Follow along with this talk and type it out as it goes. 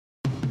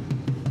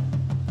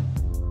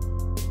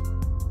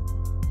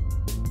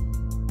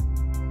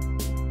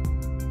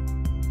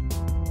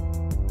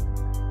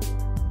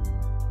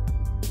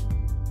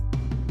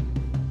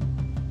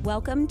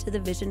Welcome to the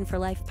Vision for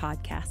Life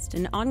podcast,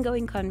 an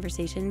ongoing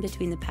conversation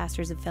between the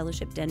pastors of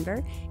Fellowship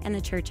Denver and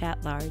the church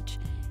at large.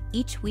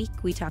 Each week,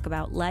 we talk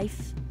about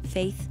life,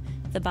 faith,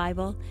 the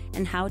Bible,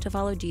 and how to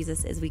follow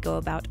Jesus as we go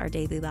about our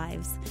daily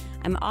lives.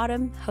 I'm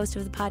Autumn, host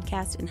of the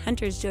podcast, and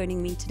Hunter's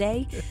joining me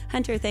today.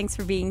 Hunter, thanks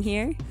for being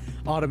here.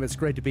 Autumn, it's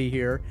great to be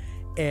here.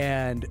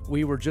 And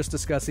we were just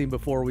discussing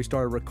before we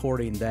started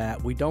recording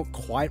that we don't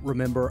quite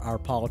remember our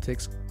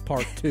politics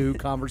part 2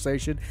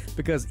 conversation,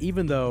 because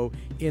even though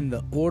in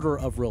the order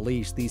of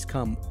release, these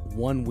come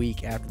 1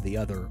 week after the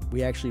other,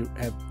 we actually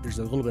there's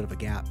a little bit of a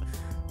gap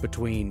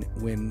between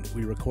when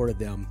we recorded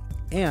them.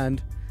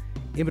 And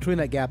in between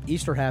that gap,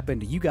 Easter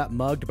happened. You got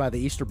mugged by the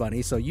Easter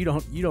Bunny, so you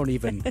don't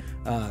even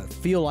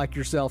feel like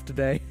yourself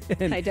today.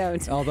 And I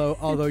don't.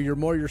 Although you're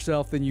more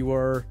yourself than you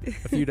were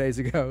a few days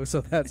ago,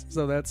 so that's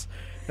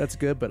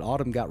good. But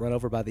Autumn got run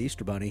over by the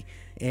Easter Bunny,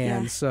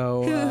 and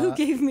so who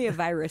gave me a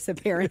virus?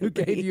 Apparently, who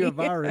gave you a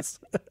virus?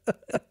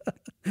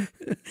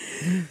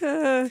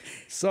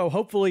 So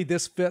hopefully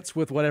this fits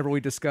with whatever we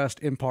discussed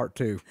in part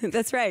 2.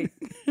 That's right.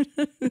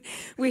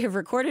 We have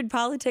recorded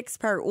Politics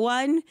Part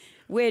 1,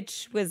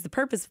 which was the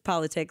purpose of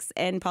politics,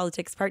 and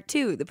Politics Part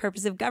 2, the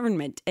purpose of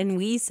government. And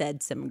we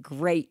said some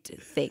great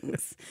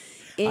things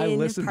in I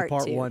listened to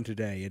part 2. 1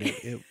 today,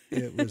 and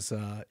it was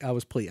I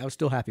was pleased. I was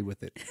still happy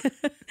with it.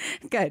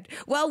 Good.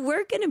 Well,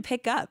 we're going to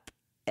pick up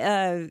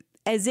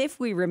as if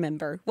we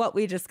remember what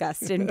we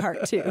discussed in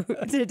Part 2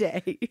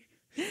 today.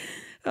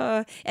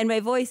 And my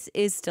voice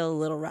is still a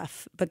little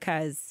rough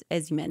because,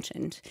 as you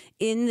mentioned,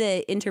 in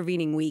the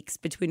intervening weeks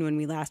between when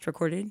we last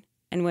recorded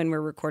and when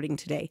we're recording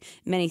today,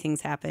 many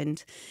things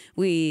happened.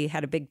 We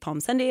had a big Palm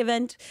Sunday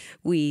event.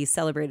 We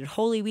celebrated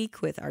Holy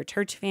Week with our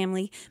church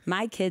family.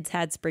 My kids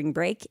had spring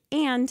break,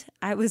 and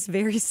I was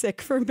very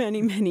sick for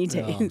many, many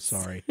days.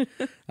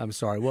 Oh, I'm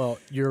sorry. Well,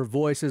 your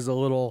voice is a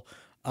little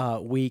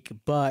weak,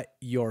 but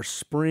your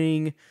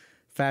spring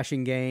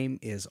fashion game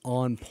is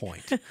on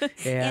point.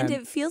 And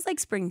it feels like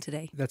spring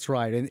today. That's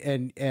right.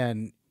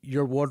 And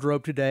your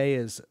wardrobe today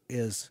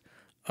is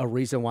a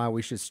reason why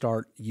we should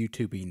start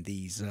YouTubing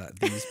these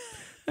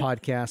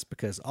podcasts,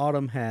 because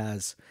Autumn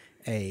has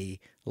a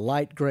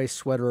light gray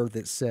sweater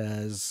that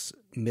says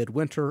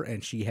midwinter,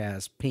 and she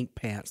has pink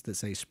pants that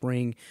say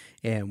spring.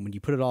 And when you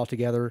put it all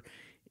together,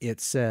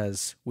 it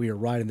says we are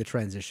right in the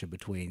transition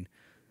between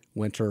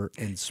winter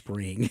and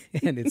spring,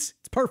 and it's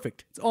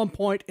perfect. It's on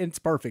point, and it's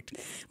perfect.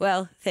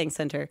 Well, thanks,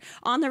 Hunter.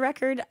 On the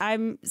record,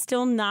 I'm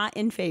still not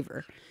in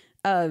favor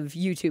of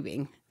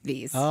YouTubing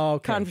these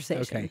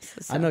conversations. Okay.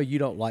 So. I know you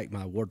don't like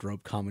my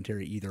wardrobe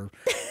commentary either.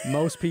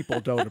 Most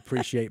people don't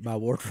appreciate my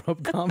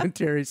wardrobe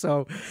commentary,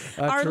 so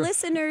our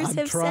listeners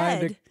have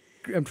said.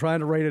 I'm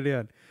trying to rate it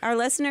in. Our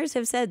listeners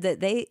have said that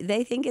they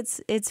think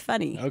it's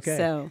funny. Okay.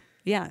 So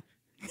yeah.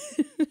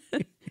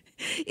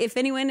 If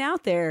anyone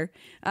out there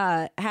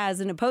has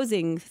an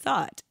opposing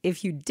thought,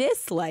 if you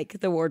dislike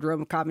the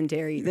wardrobe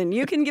commentary, then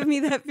you can give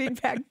me that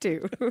feedback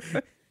too.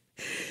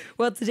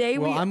 Well, today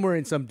I'm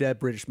wearing some dead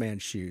British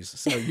man's shoes,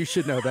 so you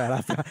should know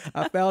that.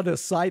 I found a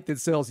site that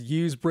sells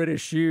used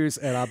British shoes,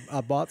 and I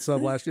bought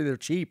some last year. They're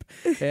cheap,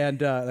 and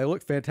they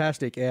look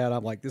fantastic, and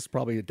I'm like, this is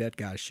probably a dead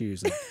guy's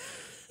shoes. And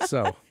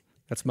so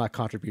that's my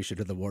contribution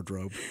to the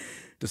wardrobe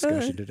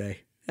discussion today.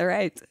 All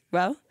right.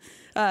 Well,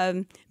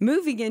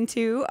 moving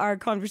into our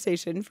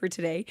conversation for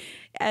today,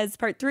 as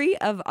part 3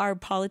 of our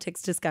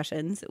politics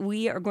discussions,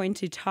 we are going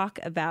to talk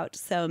about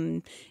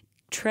some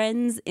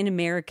trends in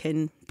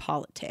American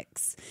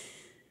politics.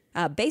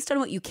 Based on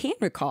what you can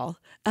recall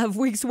of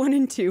weeks 1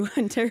 and 2,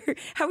 Hunter,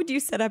 how would you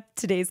set up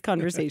today's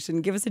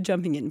conversation? Give us a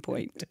jumping in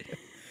point.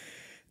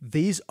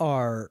 These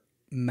are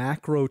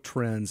macro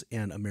trends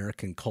in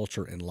American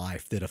culture and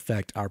life that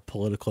affect our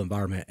political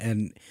environment.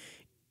 And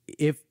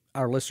if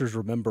our listeners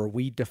remember,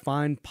 we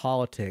define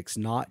politics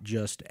not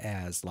just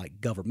as like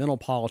governmental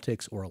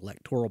politics or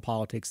electoral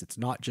politics. It's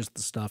not just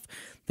the stuff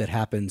that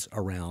happens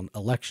around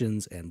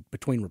elections and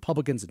between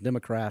Republicans and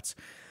Democrats,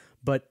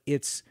 but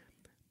it's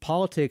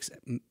politics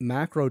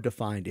macro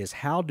defined is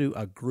how do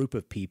a group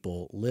of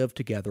people live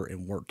together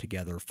and work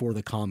together for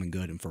the common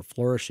good and for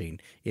flourishing.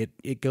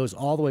 It goes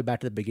all the way back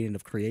to the beginning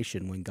of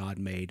creation when God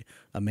made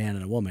a man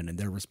and a woman, and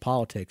there was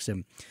politics.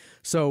 And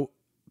so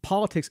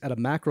politics at a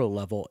macro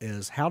level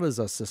is how does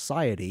a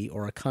society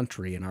or a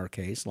country, in our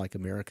case, like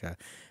America,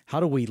 how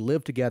do we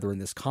live together in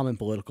this common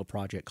political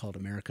project called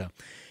America?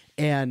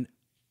 And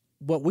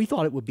what we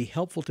thought it would be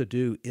helpful to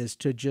do is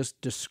to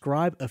just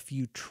describe a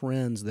few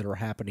trends that are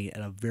happening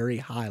at a very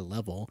high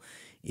level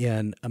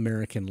in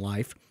American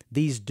life.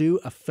 These do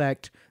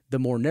affect the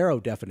more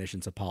narrow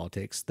definitions of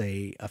politics.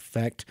 They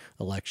affect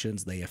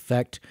elections. They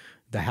affect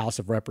the House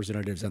of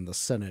Representatives and the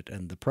Senate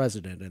and the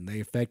president, and they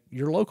affect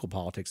your local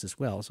politics as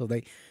well. So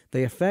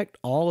they affect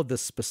all of the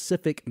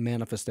specific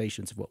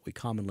manifestations of what we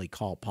commonly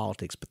call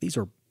politics. But these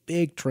are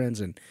big trends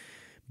and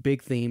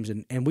big themes,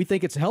 and we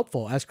think it's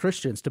helpful as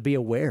Christians to be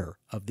aware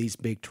of these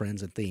big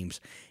trends and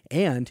themes.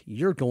 And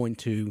you're going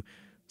to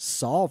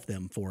solve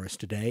them for us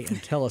today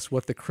and tell us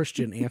what the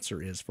Christian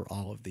answer is for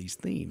all of these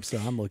themes. So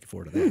I'm looking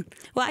forward to that.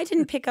 Well, I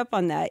didn't pick up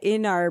on that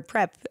in our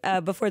prep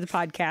before the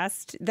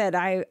podcast, that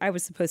I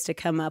was supposed to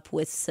come up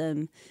with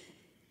some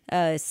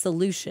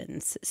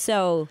solutions.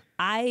 So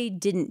I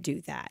didn't do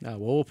that. Well,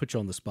 we'll put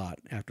you on the spot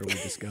after we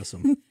discuss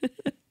them.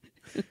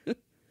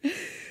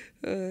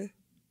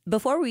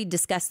 Before we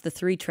discuss the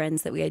 3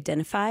 trends that we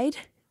identified,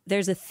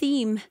 there's a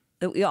theme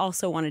that we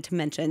also wanted to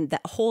mention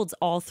that holds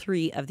all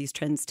 3 of these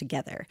trends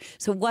together.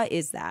 So what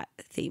is that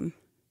theme?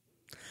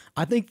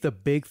 I think the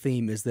big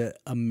theme is that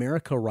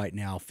America right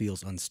now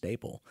feels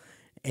unstable,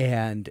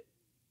 and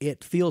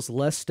it feels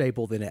less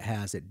stable than it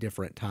has at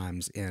different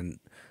times in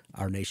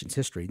our nation's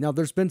history. Now,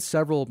 there's been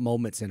several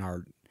moments in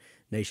our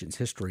nation's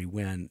history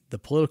when the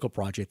political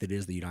project that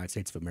is the United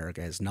States of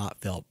America has not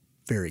felt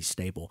very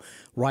stable.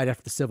 Right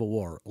after the Civil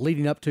War,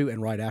 leading up to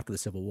and right after the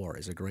Civil War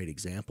is a great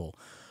example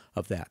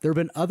of that. There have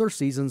been other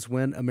seasons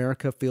when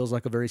America feels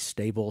like a very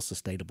stable,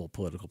 sustainable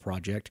political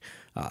project.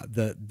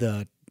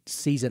 The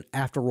season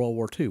after World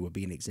War II would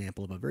be an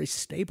example of a very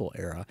stable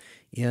era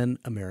in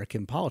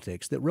American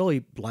politics that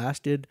really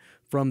lasted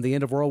from the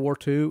end of World War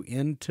II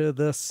into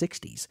the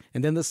 60s.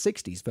 And then the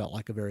 60s felt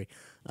like a very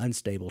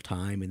unstable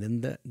time. And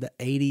then the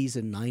 80s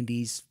and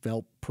 90s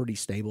felt pretty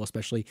stable,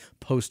 especially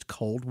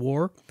post-Cold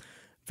War.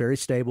 Very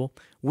stable.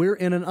 We're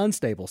in an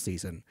unstable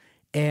season.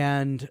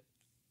 And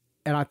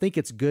I think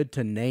it's good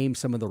to name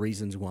some of the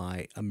reasons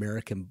why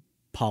American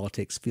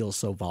politics feels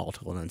so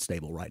volatile and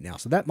unstable right now.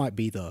 So that might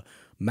be the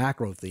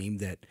macro theme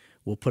that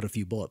we'll put a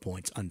few bullet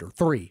points under.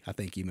 3, I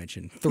think you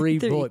mentioned. 3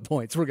 bullet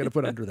points we're going to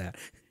put under that.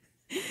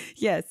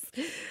 Yes,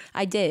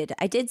 I did.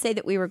 I did say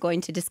that we were going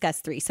to discuss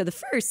 3. So the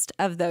first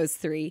of those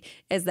 3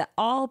 is that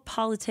all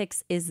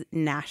politics is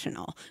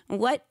national.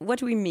 What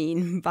do we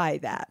mean by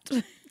that?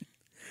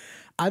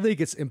 I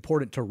think it's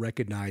important to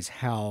recognize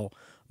how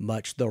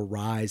much the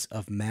rise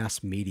of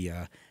mass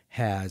media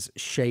has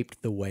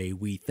shaped the way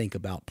we think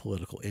about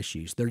political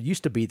issues. There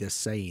used to be this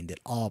saying that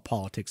all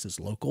politics is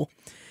local,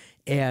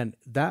 and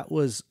that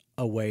was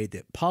a way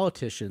that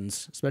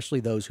politicians, especially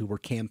those who were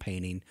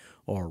campaigning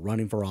or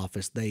running for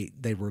office, they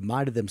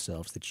reminded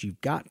themselves that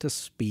you've got to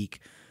speak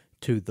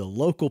to the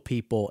local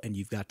people and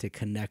you've got to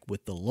connect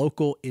with the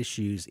local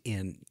issues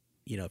in,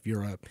 if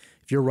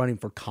you're running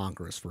for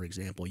Congress, for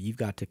example, you've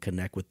got to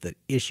connect with the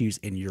issues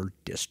in your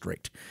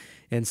district.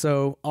 And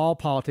so all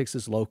politics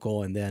is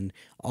local, and then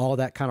all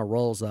that kind of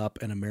rolls up,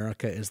 and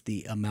America is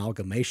the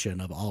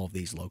amalgamation of all of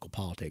these local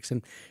politics.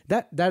 And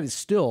that is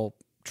still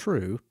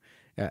true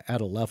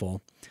at a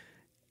level.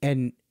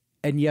 And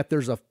yet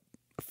there's a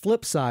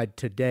flip side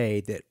today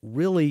that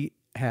really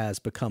has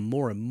become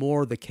more and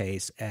more the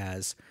case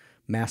as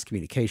mass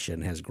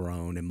communication has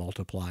grown and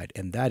multiplied,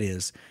 and that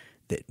is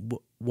that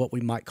what we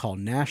might call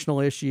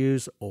national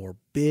issues or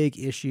big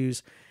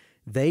issues,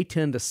 they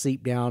tend to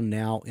seep down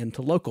now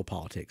into local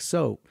politics.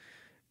 So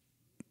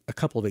a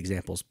couple of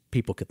examples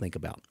people could think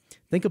about.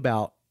 Think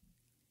about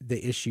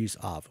the issues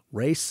of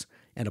race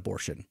and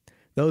abortion.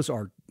 Those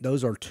are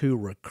 2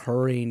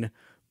 recurring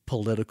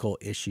political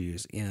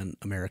issues in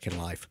American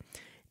life.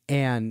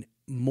 And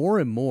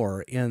more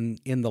in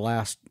the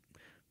last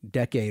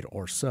decade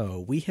or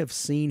so, we have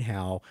seen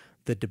how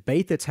the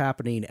debate that's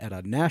happening at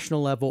a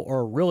national level,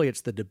 or really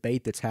it's the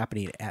debate that's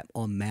happening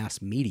on mass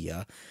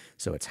media.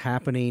 So it's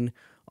happening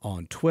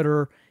on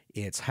Twitter,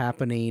 it's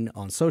happening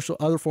on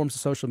other forms of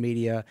social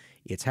media,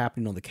 it's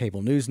happening on the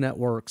cable news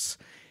networks,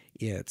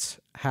 it's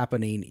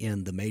happening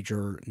in the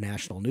major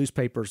national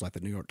newspapers like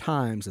the New York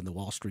Times and the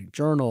Wall Street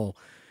Journal.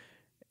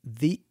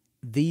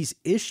 These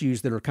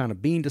issues that are kind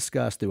of being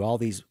discussed through all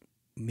these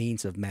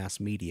means of mass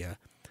media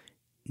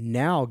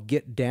now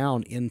get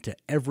down into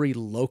every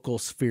local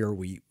sphere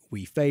we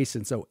face.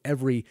 And so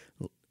every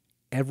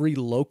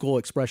local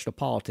expression of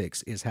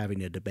politics is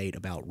having a debate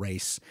about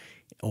race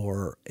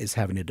or is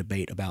having a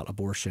debate about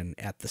abortion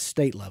at the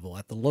state level,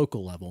 at the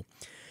local level.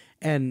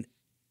 And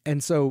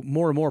so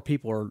more and more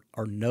people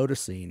are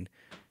noticing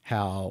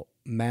how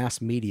mass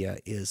media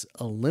is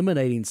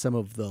eliminating some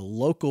of the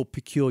local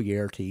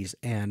peculiarities,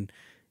 and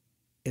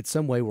in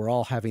some way we're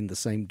all having the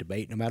same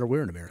debate no matter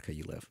where in America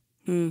you live.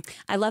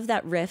 I love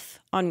that riff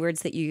on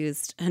words that you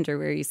used, Hunter,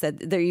 where you said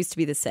there used to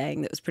be this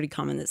saying that was pretty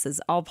common that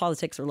says all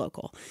politics are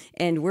local.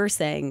 And we're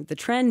saying the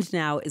trend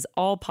now is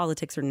all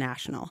politics are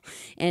national.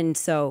 And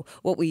so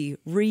what we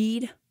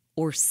read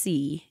or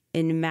see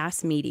in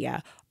mass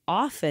media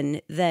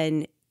often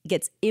then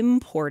gets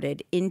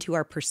imported into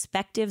our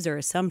perspectives or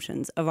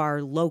assumptions of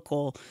our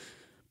local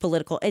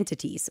political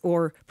entities,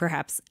 or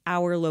perhaps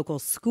our local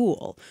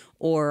school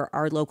or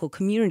our local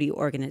community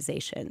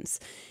organizations.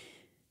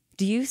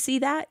 Do you see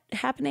that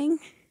happening?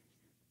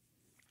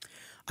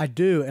 I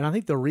do, and I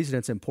think the reason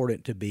it's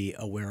important to be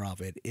aware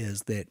of it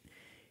is that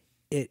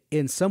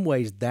in some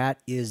ways that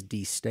is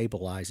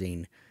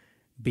destabilizing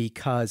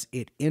because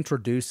it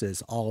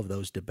introduces all of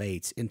those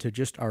debates into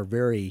just our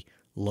very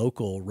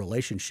local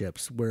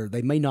relationships where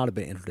they may not have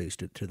been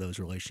introduced to those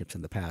relationships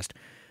in the past.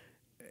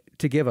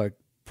 To give a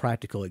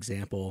practical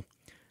example,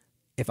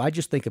 if I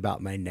just think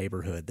about my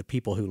neighborhood, the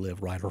people who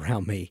live right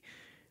around me,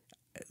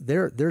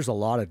 there's a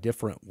lot of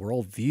different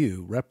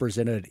worldview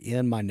represented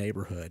in my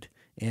neighborhood,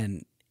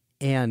 and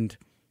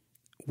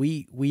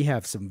we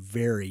have some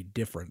very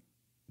different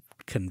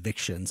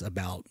convictions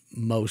about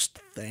most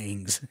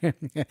things,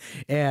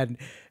 and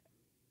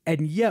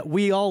yet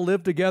we all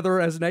live together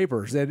as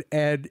neighbors,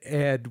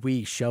 and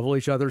we shovel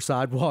each other's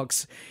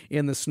sidewalks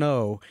in the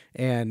snow,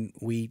 and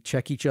we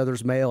check each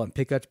other's mail and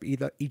pick up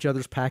each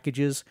other's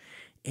packages,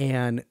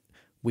 and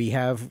we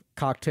have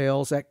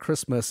cocktails at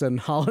Christmas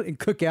and holiday and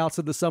cookouts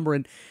in the summer,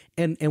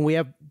 and we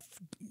have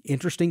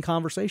interesting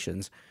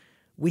conversations.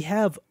 We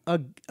have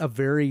a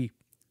very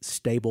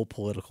stable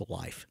political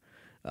life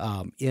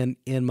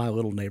in my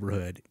little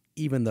neighborhood,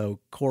 even though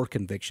core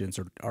convictions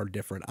are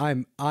different.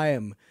 I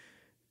am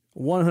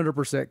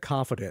 100%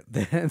 confident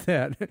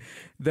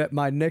that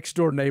my next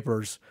door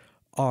neighbors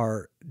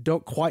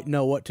don't quite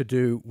know what to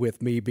do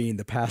with me being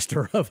the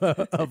pastor of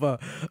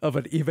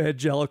an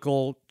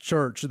evangelical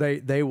church.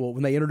 They will,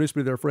 when they introduce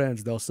me to their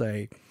friends, they'll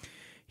say,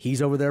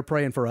 "He's over there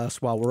praying for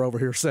us while we're over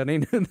here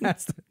sinning." And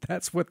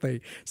that's what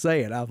they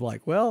say. And I'm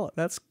like, well,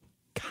 that's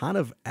kind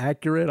of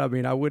accurate. I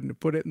mean, I wouldn't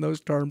put it in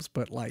those terms,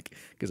 but like,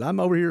 because I'm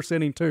over here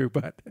sinning too,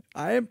 but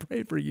I am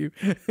praying for you.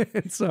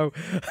 And so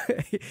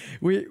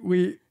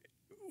we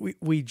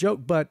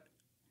joke, but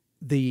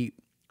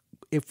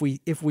if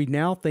we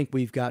now think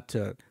we've got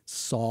to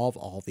solve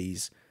all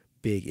these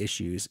big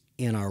issues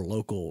in our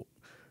local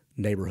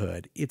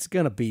neighborhood, it's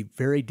going to be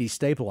very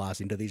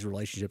destabilizing to these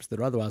relationships that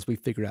otherwise we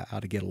figured out how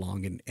to get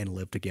along and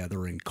live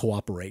together and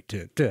cooperate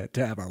to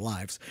have our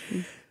lives.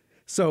 Mm-hmm.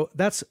 So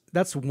that's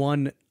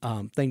one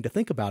thing to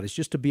think about, is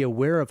just to be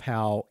aware of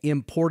how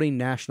importing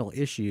national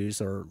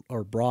issues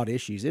or broad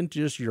issues into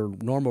just your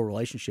normal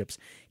relationships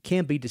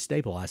can be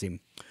destabilizing.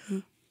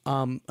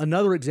 Mm-hmm.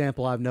 Another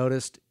example I've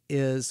noticed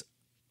is,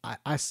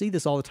 I see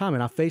this all the time,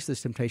 and I face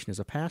this temptation as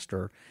a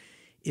pastor,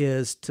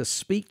 is to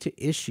speak to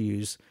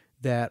issues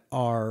that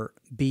are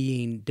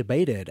being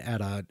debated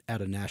at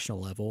a national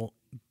level,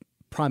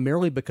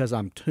 primarily because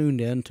I'm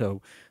tuned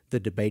into the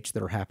debates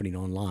that are happening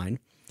online,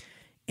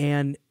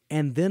 and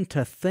then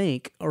to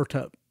think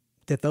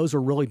that those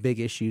are really big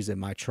issues in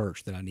my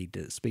church that I need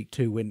to speak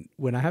to,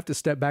 when I have to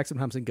step back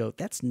sometimes and go,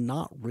 that's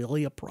not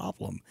really a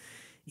problem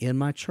in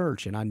my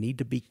church, and I need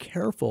to be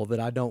careful that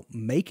I don't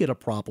make it a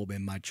problem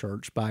in my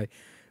church by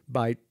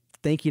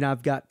thinking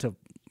I've got to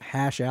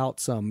hash out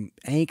some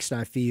angst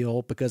I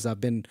feel because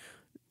I've been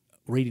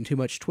reading too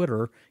much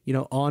Twitter,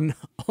 on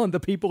the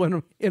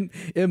people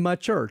in my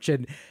church,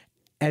 and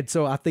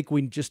so I think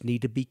we just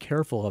need to be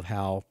careful of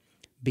how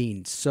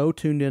being so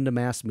tuned into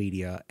mass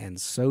media and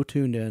so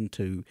tuned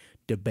into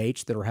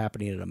debates that are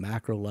happening at a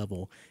macro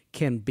level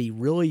can be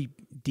really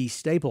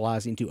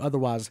destabilizing to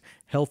otherwise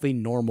healthy,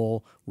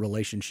 normal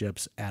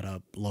relationships at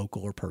a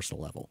local or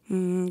personal level.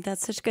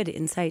 That's such good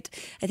insight.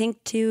 I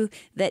think, too,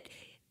 that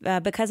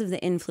because of the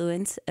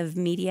influence of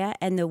media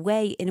and the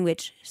way in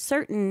which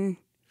certain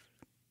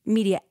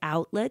media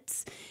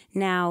outlets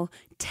now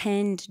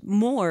tend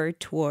more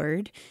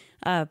toward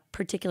a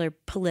particular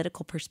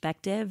political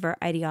perspective or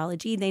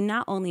ideology, they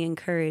not only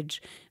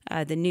encourage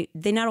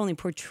they not only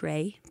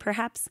portray,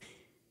 perhaps,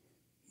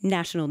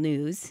 national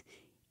news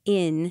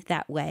in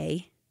that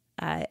way,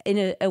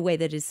 in a way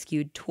that is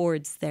skewed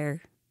towards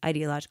their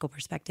ideological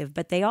perspective,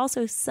 but they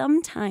also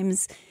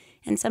sometimes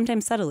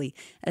subtly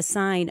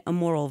assign a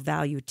moral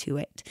value to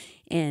it,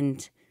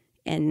 and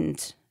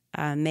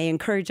may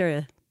encourage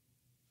a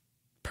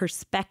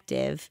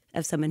perspective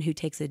of someone who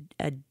takes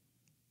a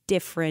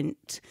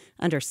different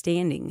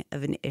understanding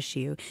of an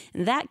issue.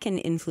 And that can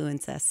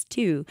influence us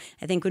too.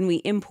 I think when we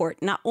import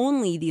not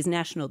only these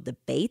national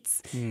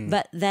debates,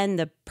 but then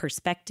the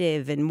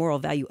perspective and moral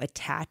value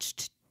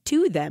attached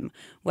to them,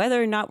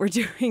 whether or not we're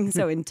doing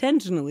so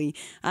intentionally,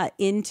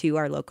 into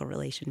our local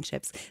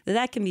relationships,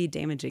 that can be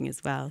damaging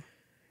as well.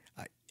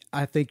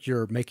 I think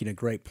you're making a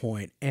great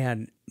point,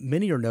 and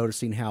many are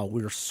noticing how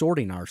we're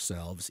sorting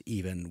ourselves,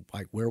 even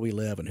like where we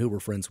live and who we're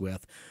friends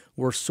with.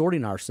 We're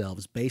sorting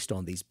ourselves based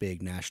on these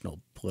big national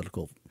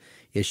political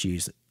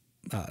issues.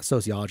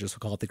 Sociologists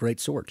will call it the Great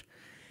Sort,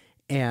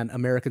 and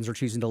Americans are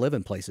choosing to live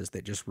in places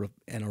that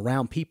and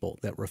around people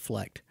that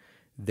reflect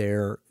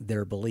their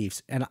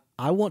beliefs. And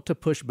I want to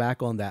push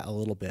back on that a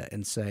little bit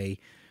and say,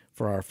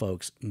 for our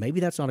folks,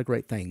 maybe that's not a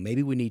great thing.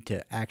 Maybe we need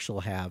to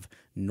actually have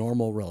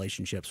normal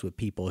relationships with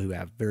people who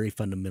have very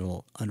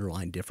fundamental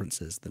underlying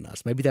differences than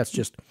us. Maybe that's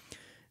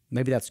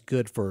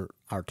good for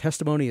our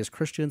testimony as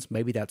Christians.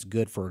 Maybe that's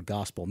good for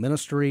gospel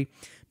ministry.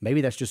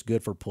 Maybe that's just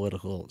good for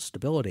political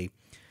stability.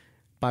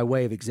 By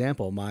way of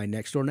example, my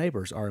next door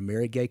neighbors are a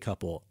married gay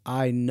couple.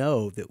 I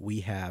know that we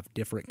have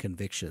different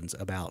convictions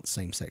about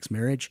same-sex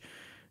marriage.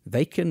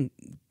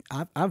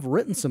 I've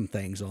written some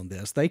things on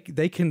this. They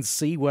can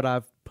see what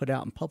I've put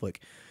out in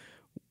public.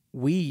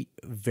 We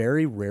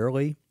very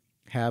rarely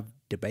have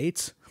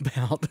debates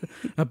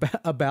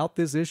about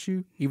this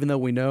issue, even though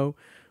we know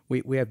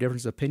we have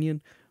difference of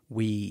opinion.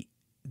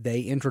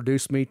 They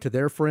introduce me to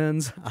their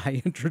friends.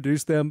 I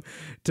introduce them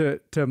to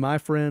my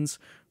friends.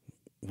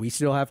 We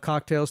still have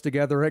cocktails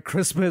together at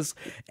Christmas,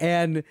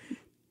 and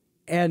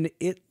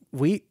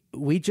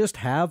we just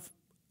have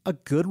a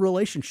good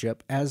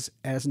relationship as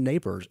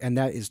neighbors, and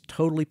that is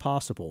totally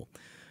possible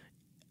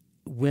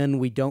when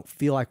we don't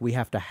feel like we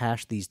have to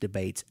hash these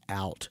debates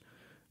out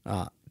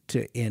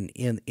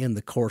in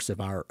the course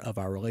of our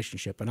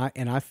relationship.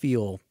 And I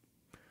feel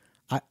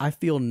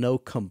no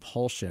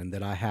compulsion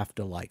that I have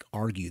to like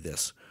argue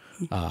this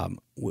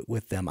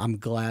with them. I'm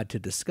glad to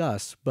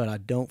discuss, but I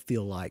don't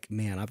feel like,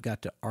 man, I've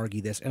got to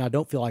argue this, and I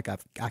don't feel like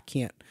I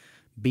can't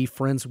be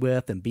friends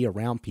with and be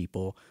around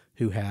people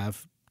who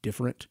have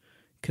different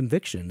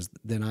convictions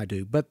than I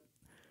do. But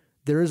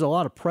there is a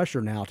lot of pressure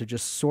now to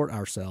just sort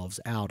ourselves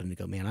out and to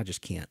go, man, I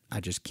just can't,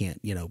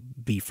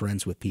 be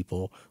friends with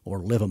people or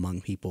live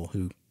among people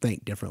who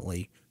think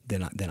differently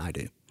than I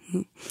do.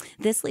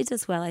 This leads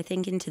us well, I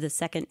think, into the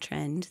second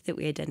trend that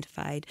we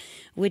identified,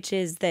 which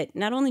is that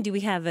not only do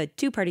we have a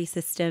two-party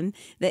system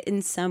that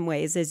in some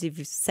ways, as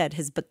you've said,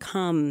 has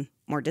become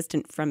more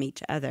distant from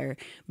each other,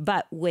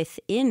 but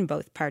within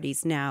both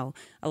parties now,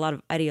 a lot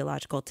of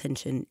ideological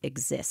tension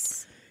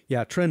exists.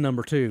 Yeah, trend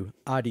number 2,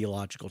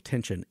 ideological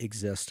tension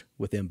exists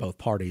within both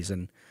parties.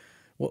 And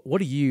what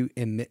do you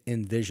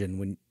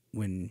envision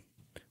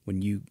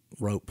when you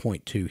wrote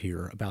point 2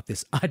 here about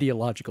this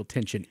ideological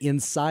tension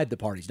inside the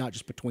parties, not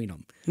just between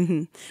them?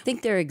 Mm-hmm. I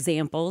think there are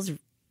examples,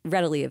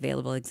 readily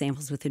available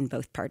examples within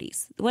both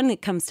parties. The one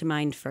that comes to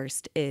mind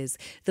first is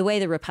the way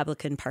the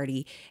Republican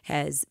Party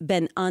has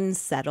been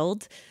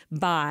unsettled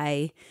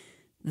by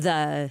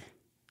the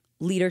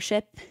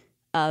leadership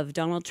of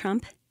Donald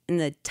Trump and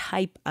the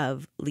type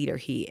of leader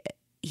he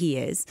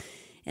is.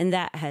 And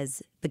that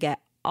has begat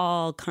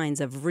all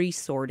kinds of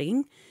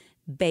resorting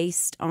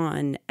based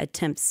on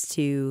attempts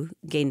to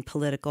gain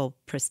political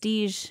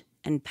prestige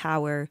and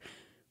power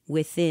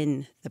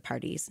within the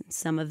parties.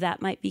 Some of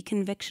that might be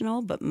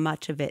convictional, but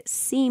much of it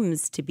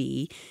seems to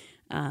be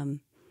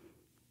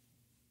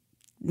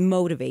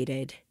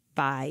motivated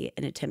by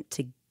an attempt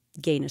to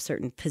gain a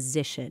certain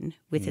position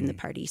within the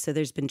party. So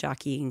there's been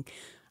jockeying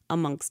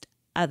amongst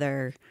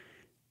other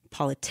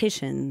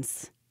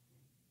politicians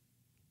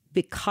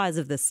because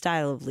of the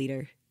style of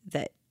leader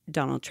that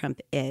Donald Trump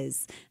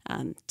is,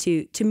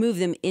 to move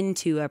them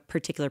into a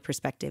particular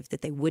perspective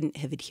that they wouldn't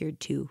have adhered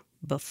to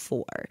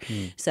before.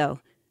 So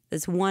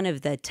that's one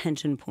of the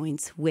tension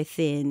points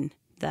within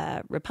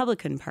the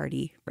Republican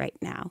Party right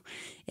now,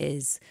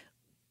 is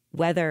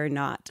whether or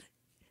not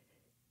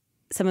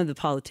some of the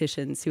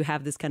politicians who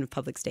have this kind of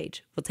public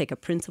stage will take a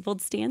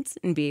principled stance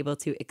and be able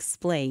to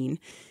explain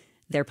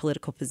their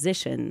political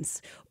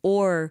positions,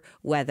 or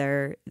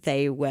whether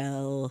they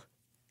will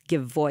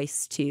give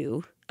voice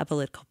to a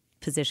political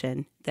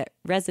position that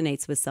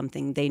resonates with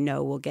something they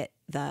know will get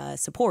the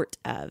support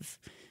of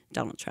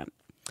Donald Trump.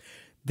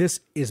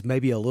 This is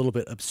maybe a little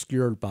bit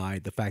obscured by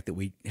the fact that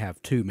we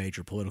have 2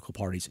 major political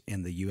parties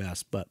in the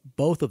U.S., but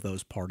both of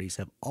those parties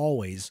have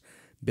always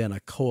been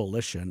a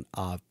coalition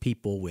of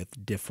people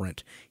with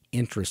different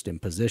interests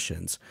and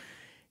positions.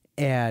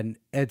 And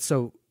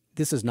so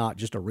this is not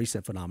just a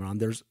recent phenomenon.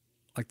 There's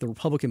like the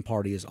Republican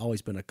Party has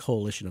always been a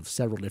coalition of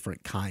several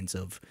different kinds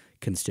of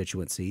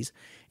constituencies,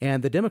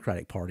 and the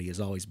Democratic Party has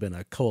always been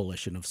a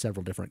coalition of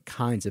several different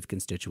kinds of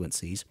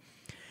constituencies.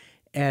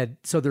 And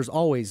so there's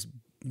always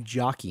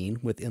jockeying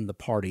within the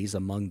parties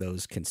among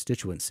those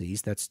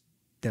constituencies. That's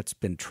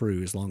been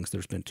true as long as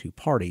there's been 2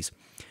 parties.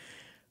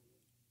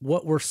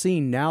 What we're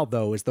seeing now,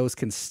 though, is those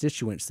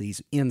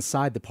constituencies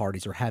inside the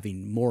parties are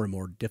having more and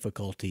more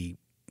difficulty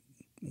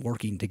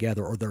working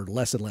together, or they're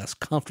less and less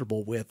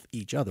comfortable with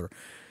each other.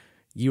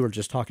 You were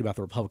just talking about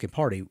the Republican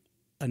Party.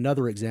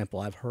 Another example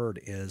I've heard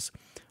is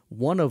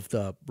one of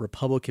the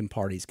Republican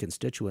Party's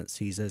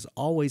constituencies has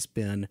always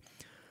been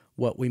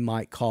what we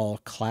might call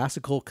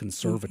classical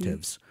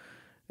conservatives.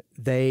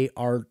 Mm-hmm. They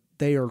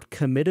are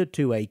committed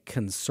to a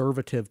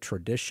conservative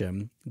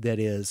tradition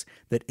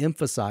that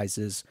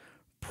emphasizes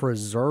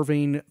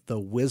preserving the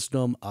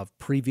wisdom of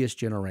previous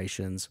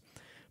generations,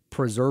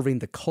 preserving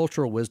the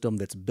cultural wisdom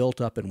that's built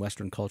up in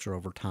Western culture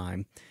over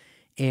time,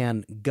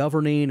 and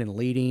governing and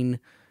leading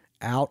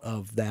out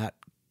of that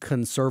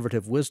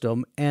conservative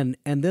wisdom. And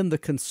then the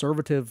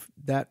conservative,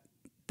 that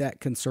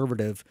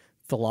conservative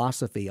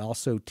philosophy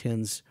also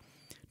tends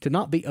to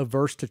not be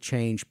averse to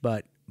change,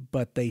 but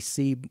they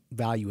see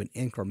value in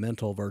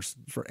incremental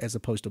as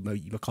opposed to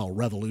what you would call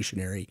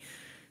revolutionary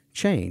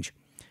change.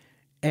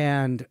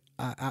 And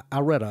I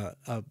read a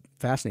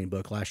fascinating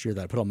book last year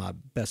that I put on my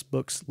best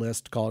books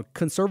list called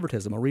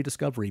Conservatism, a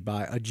Rediscovery,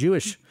 by a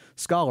Jewish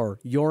scholar,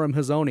 Yoram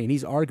Hazony, and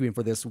he's arguing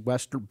for this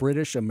Western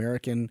British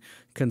American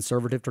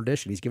conservative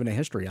tradition. He's given a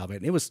history of it,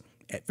 and it was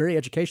very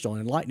educational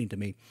and enlightening to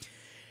me.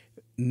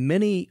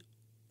 Many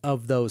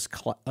of those,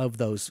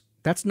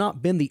 that's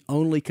not been the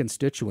only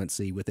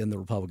constituency within the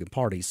Republican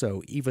Party.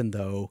 So even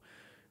though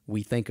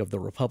we think of the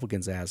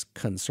Republicans as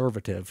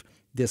conservative,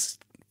 this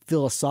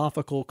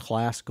philosophical,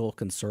 classical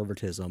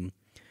conservatism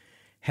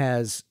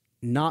has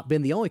not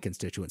been the only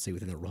constituency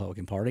within the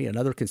Republican Party.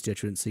 Another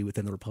constituency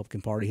within the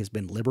Republican Party has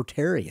been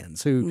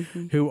libertarians who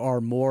are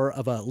more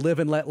of a live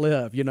and let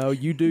live. You know,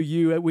 you do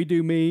you, we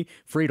do me,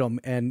 freedom,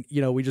 and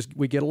you know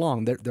we get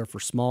along. They're for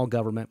small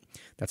government.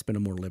 That's been a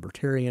more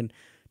libertarian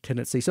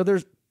tendency. So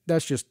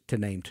that's just to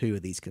name two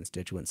of these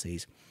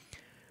constituencies.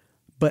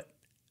 But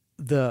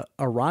the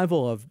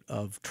arrival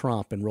of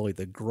Trump and really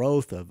the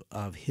growth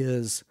of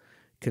his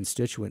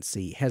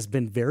constituency has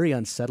been very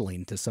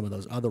unsettling to some of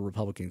those other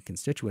Republican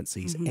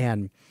constituencies,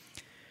 and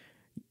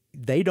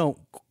they don't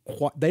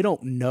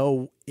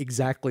know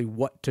exactly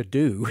what to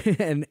do.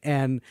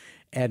 and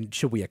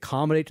should we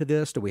accommodate to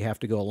this? Do we have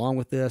to go along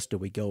with this? Do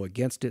we go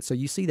against it? So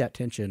you see that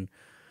tension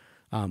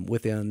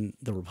within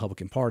the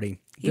Republican Party.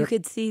 You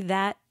could see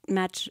that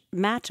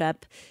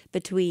matchup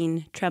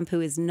between Trump,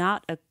 who is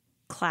not a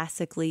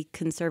classically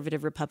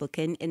conservative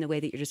Republican in the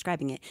way that you're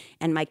describing it,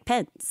 and Mike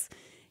Pence,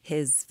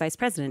 his vice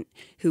president,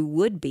 who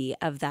would be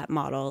of that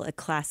model, a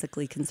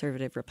classically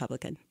conservative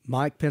Republican.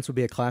 Mike Pence would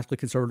be a classically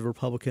conservative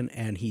Republican,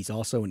 and he's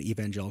also an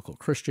evangelical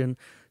Christian.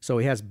 So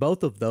he has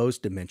both of those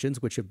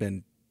dimensions, which have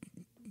been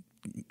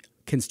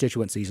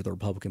constituencies of the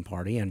Republican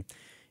Party, and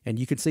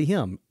you can see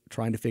him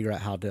trying to figure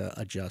out how to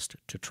adjust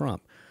to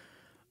Trump.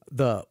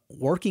 The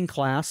working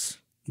class,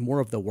 more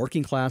of the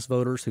working class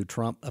voters who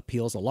Trump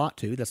appeals a lot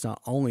to, that's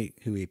not only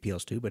who he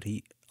appeals to, but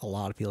a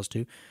lot appeals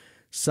to.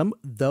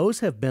 Those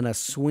have been a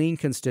swing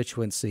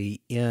constituency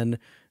in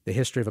the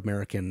history of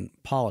American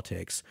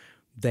politics.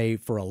 They,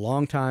 for a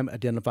long time,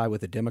 identified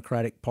with the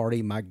Democratic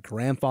Party. My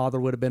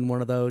grandfather would have been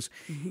one of those.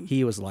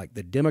 He was like,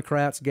 the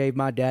Democrats gave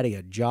my daddy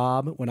a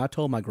job. When I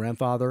told my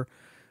grandfather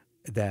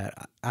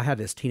that I had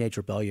this teenage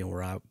rebellion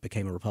where I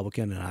became a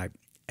Republican and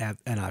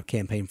I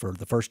campaigned for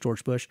the first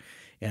George Bush,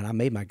 and I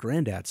made my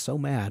granddad so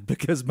mad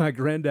because my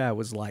granddad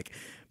was like,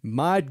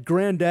 my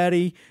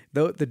granddaddy,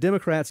 the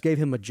Democrats gave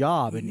him a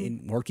job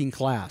in working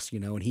class, you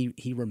know, and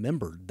he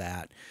remembered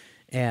that.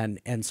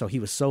 And so he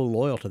was so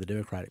loyal to the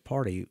Democratic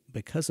Party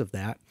because of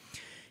that.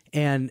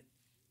 And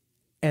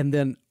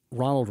then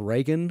Ronald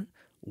Reagan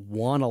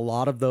won a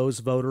lot of those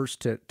voters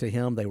to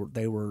him.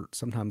 They were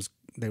sometimes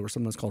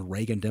called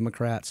Reagan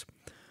Democrats.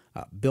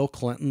 Bill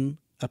Clinton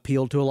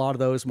appealed to a lot of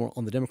those more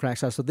on the Democratic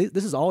side. So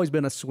this has always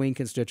been a swing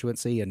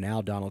constituency, and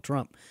now Donald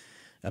Trump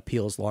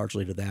appeals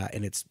largely to that,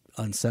 and it's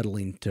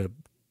unsettling to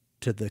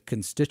the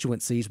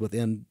constituencies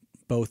within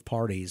both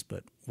parties,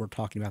 but we're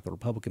talking about the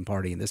Republican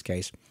Party in this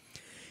case.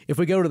 If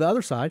we go to the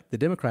other side, the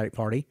Democratic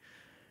Party,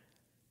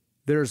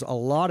 there's a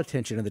lot of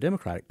tension in the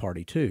Democratic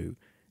Party too.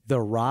 The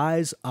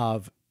rise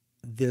of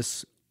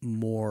this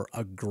more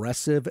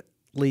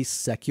aggressively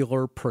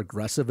secular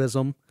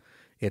progressivism,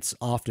 it's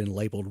often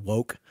labeled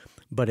woke,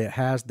 but it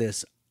has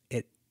this,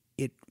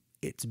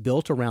 it's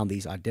built around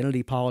these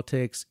identity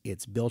politics.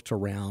 It's built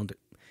around,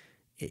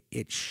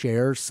 it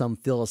shares some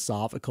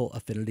philosophical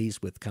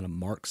affinities with kind of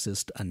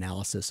Marxist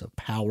analysis of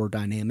power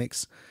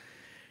dynamics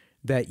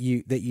that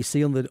you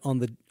see on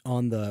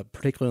the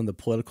particularly on the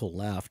political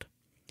left,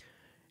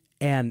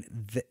 and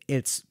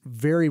it's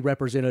very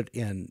represented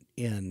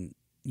in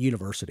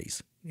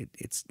universities.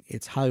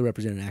 It's highly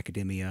represented in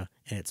academia,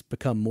 and it's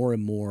become more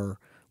and more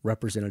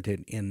represented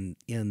in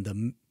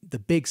the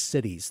big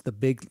cities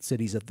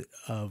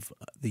of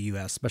the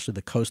U.S., especially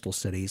the coastal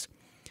cities.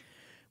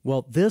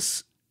 Well,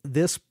 this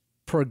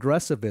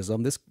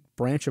progressivism, this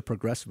branch of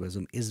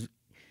progressivism,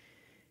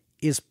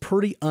 is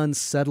pretty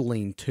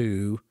unsettling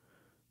to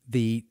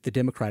the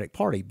Democratic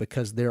Party,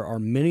 because there are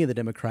many of the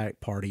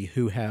Democratic Party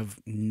who have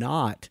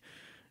not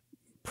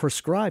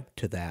prescribed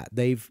to that.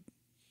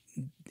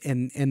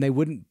 And they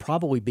wouldn't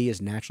probably be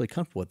as naturally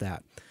comfortable with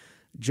that.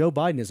 Joe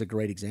Biden is a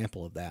great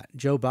example of that.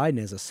 Joe Biden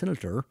as a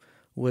senator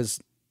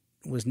is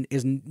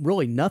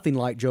really nothing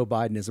like Joe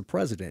Biden as a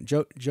president.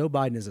 Joe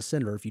Biden as a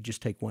senator, if you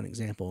just take one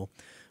example,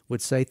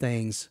 would say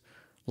things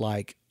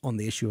like, on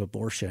the issue of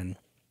abortion,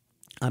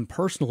 I'm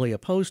personally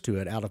opposed to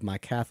it out of my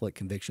Catholic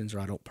convictions, or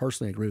I don't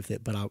personally agree with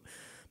it,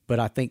 but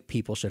I think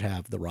people should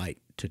have the right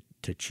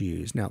to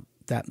choose. Now,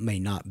 that may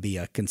not be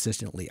I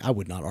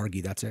would not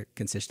argue that's a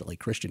consistently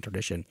Christian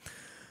tradition,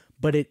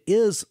 but it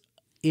is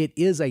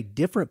a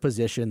different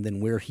position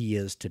than where he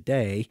is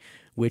today,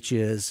 which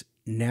is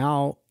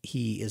now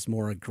he is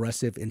more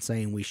aggressive in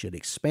saying we should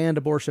expand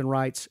abortion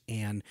rights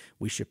and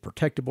we should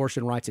protect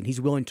abortion rights, and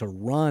he's willing to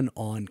run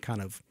on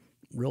kind of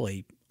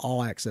really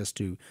all access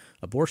to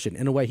abortion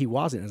in a way he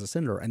wasn't as a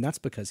senator, and that's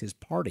because his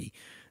party,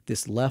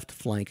 this left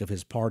flank of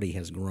his party,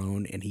 has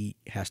grown, and he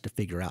has to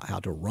figure out how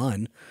to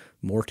run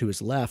more to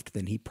his left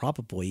than he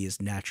probably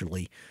is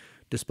naturally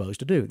disposed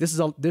to do.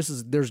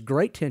 There's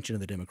great tension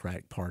in the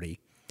Democratic Party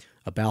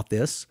about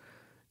this.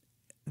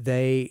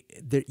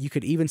 You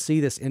could even see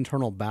this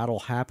internal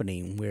battle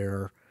happening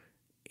where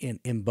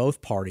in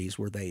both parties,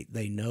 where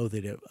they know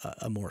that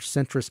a more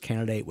centrist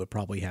candidate would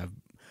probably have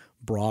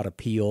broad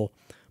appeal,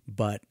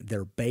 but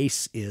their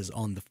base is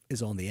on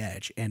the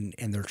edge, and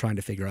they're trying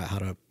to figure out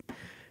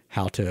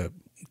how to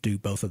do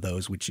both of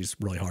those, which is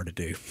really hard to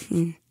do.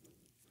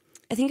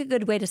 I think a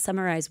good way to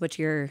summarize what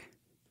you're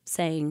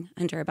saying,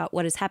 Hunter, about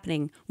what is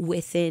happening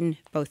within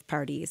both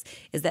parties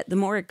is that the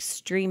more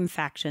extreme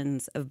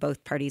factions of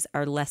both parties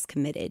are less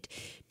committed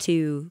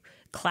to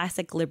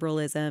classic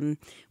liberalism.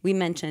 We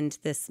mentioned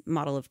this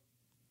model of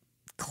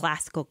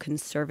classical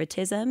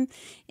conservatism,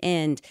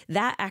 and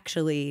that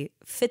actually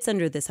fits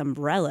under this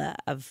umbrella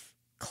of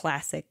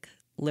classic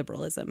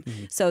liberalism.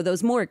 So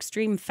those more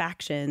extreme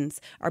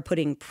factions are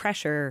putting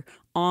pressure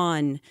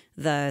on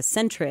the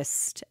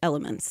centrist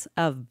elements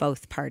of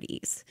both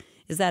parties.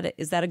 Is that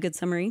a good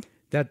summary?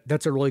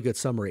 That's a really good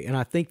summary. And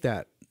I think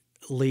that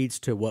leads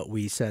to what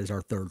we said is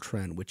our third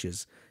trend, which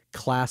is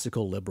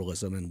classical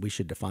liberalism, and we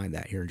should define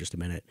that here in just a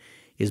minute,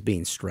 is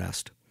being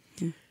stressed.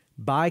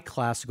 By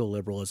classical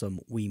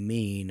liberalism, we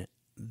mean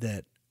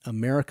that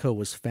America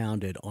was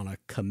founded on a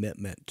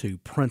commitment to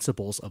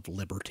principles of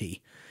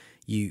liberty.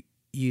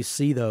 You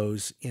see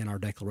those in our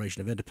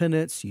Declaration of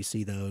Independence. You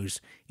see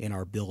those in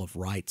our Bill of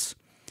Rights.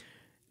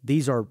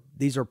 These are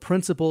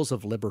principles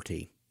of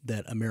liberty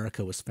that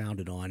America was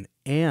founded on.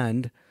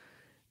 And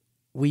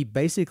we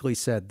basically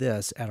said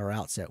this at our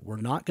outset: we're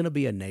not going to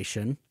be a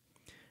nation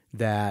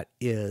that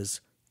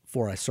is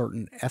for a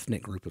certain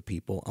ethnic group of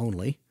people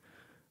only.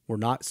 We're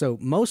not. So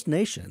most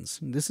nations,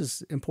 this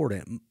is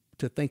important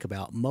to think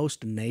about,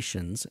 most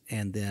nations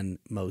and then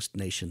most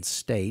nation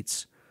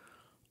states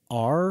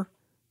are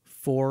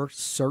for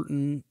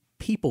certain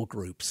people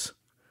groups.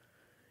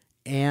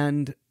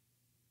 And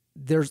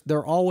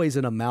they're always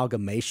an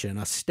amalgamation.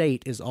 A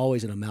state is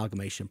always an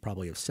amalgamation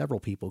probably of several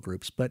people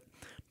groups, but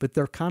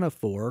they're kind of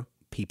for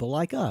people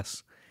like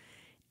us.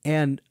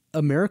 And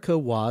America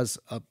was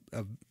a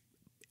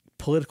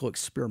political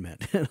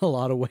experiment in a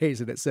lot of ways.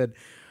 And it said,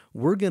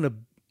 we're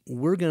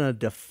gonna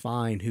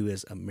define who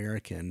is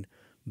American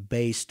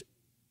based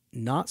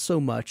not so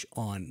much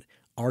on,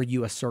 are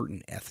you a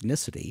certain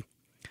ethnicity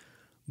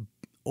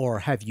or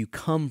have you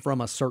come from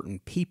a certain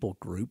people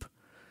group?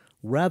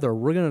 Rather,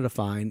 we're going to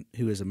define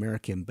who is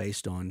American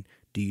based on,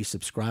 do you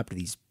subscribe to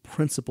these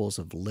principles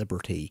of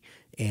liberty,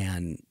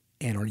 and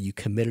are you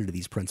committed to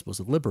these principles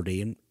of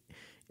liberty and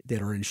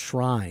that are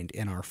enshrined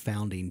in our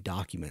founding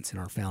documents, in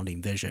our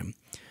founding vision.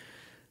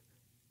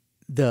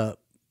 The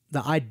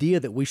idea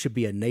that we should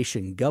be a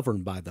nation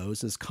governed by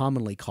those is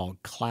commonly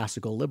called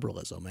classical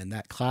liberalism, and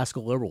that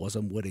classical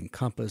liberalism would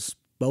encompass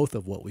both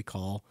of what we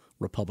call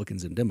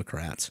Republicans and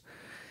Democrats.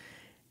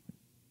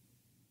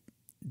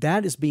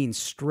 That is being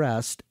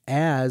stressed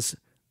as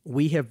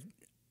we have,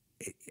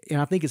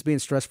 and I think it's being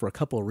stressed for a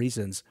couple of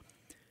reasons.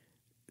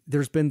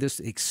 There's been this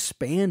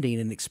expanding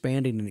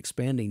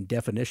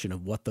definition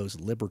of what those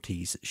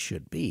liberties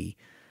should be.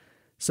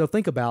 So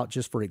think about,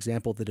 just for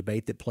example, the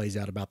debate that plays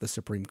out about the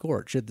Supreme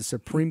Court. Should the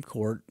Supreme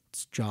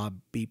Court's job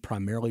be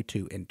primarily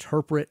to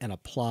interpret and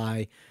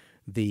apply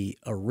the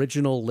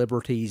original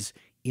liberties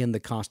in the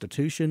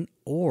Constitution,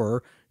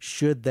 or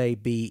should they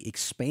be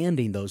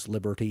expanding those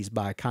liberties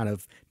by kind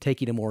of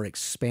taking a more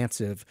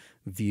expansive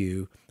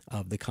view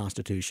of the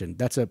Constitution?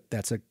 That's a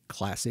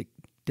classic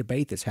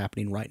debate that's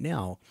happening right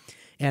now.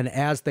 And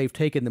as they've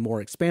taken the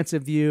more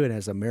expansive view, and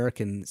as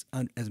Americans'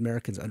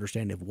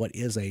 understanding of what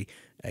is a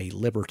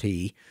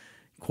liberty,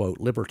 quote,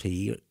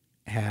 liberty,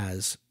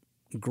 has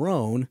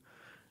grown,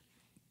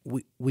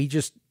 we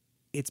just,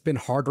 it's been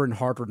harder and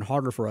harder and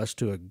harder for us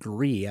to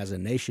agree as a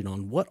nation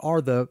on what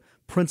are the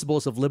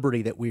principles of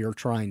liberty that we are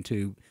trying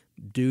to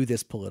do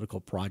this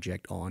political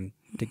project on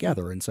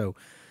together. And so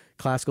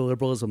classical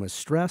liberalism is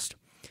stressed.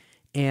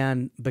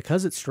 And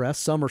because it's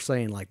stressed, some are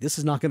saying, like, this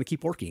is not going to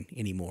keep working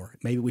anymore.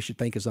 Maybe we should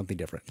think of something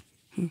different.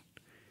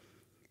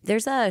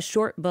 There's a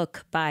short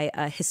book by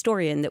a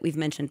historian that we've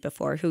mentioned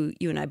before, who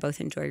you and I both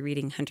enjoy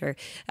reading, Hunter.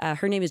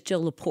 Her name is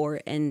Jill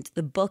Lepore, and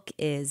the book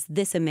is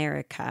This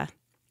America: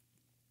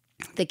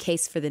 The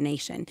Case for the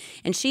Nation.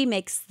 And she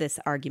makes this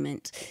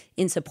argument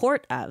in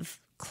support of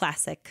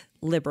classic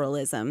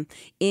liberalism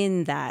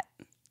in that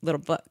little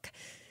book.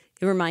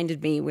 It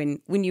reminded me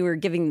when you were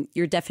giving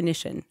your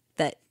definition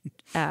that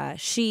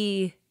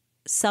she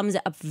sums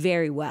it up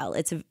very well.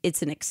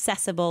 It's an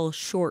accessible,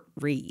 short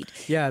read.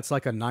 Yeah, it's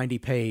like a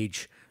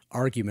 90-page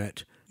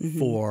argument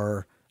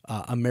for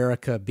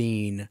America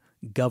being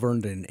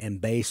governed and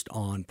based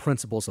on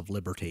principles of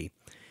liberty.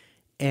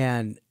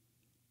 And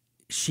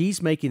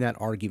she's making that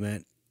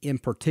argument in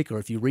particular.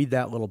 If you read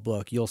that little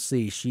book, you'll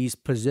see she's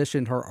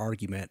positioned her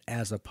argument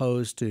as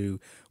opposed to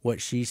what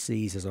she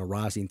sees as a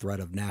rising threat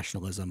of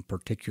nationalism,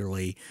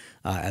 particularly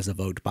as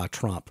evoked by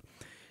Trump.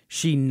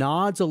 She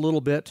nods a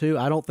little bit too.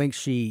 I don't think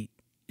she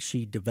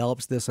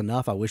develops this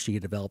enough. I wish she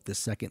had developed this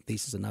second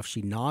thesis enough.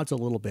 She nods a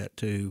little bit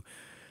to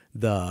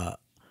the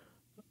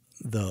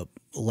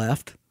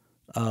left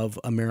of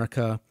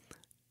America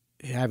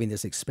having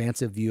this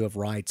expansive view of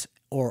rights,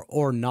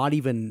 or not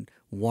even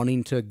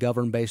wanting to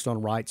govern based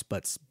on rights,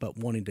 but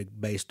wanting to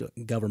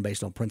govern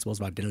based on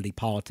principles of identity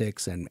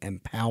politics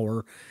and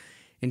power.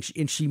 And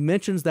she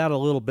mentions that a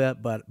little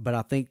bit, but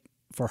I think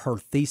for her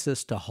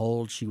thesis to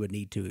hold, she would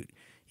need to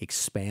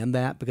expand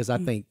that, because I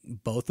think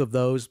both of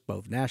those,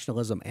 both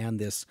nationalism and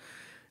this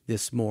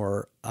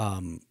more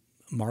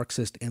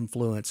Marxist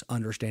influence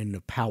understanding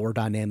of power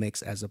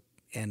dynamics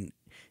and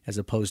as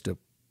opposed to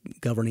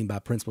governing by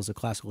principles of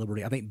classical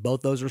liberty. I think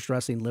both those are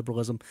stressing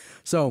liberalism.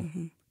 So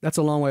that's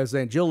a long way of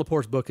saying Jill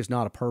Lepore's book is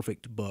not a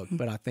perfect book,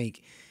 but I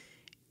think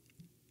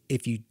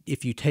if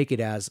you take it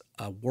as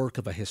a work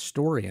of a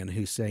historian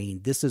who's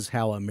saying this is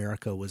how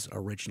America was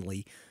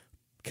originally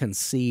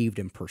conceived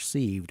and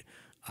perceived,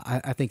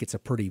 I think it's a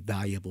pretty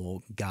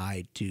valuable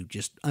guide to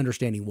just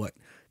understanding what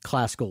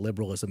classical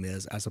liberalism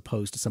is, as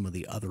opposed to some of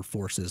the other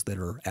forces that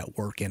are at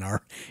work in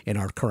our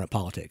current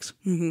politics.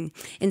 Mm-hmm.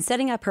 In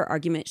setting up her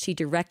argument, she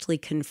directly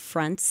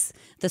confronts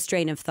the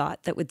strain of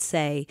thought that would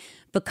say,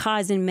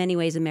 because in many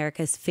ways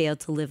America has failed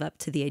to live up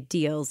to the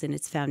ideals in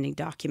its founding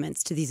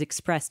documents, to these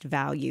expressed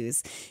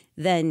values,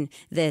 then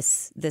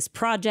this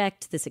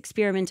project, this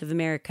experiment of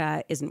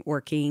America isn't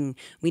working.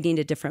 We need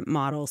a different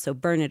model, so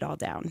burn it all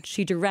down.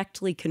 She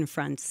directly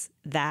confronts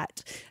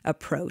that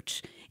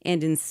approach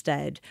and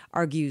instead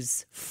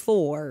argues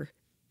for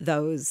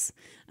those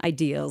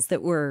ideals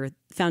that were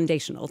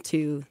foundational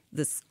to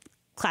this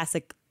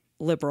classic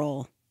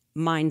liberal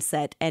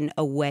mindset and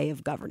a way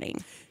of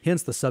governing.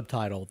 Hence the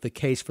subtitle, The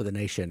Case for the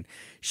Nation.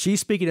 She's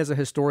speaking as a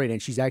historian,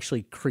 and she's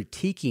actually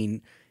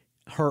critiquing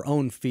her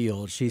own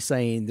field. She's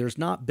saying there's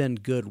not been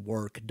good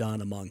work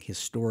done among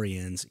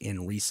historians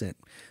in recent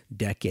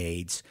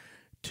decades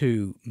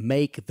to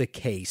make the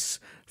case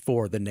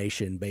for the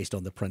nation based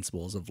on the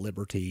principles of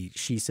liberty.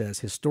 She says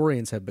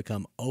historians have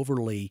become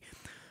overly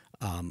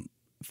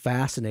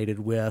fascinated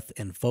with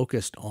and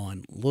focused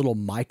on little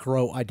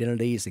micro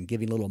identities and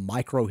giving little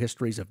micro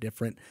histories of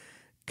different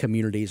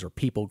communities or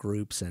people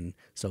groups. And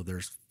so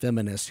there's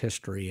feminist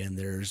history, and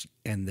there's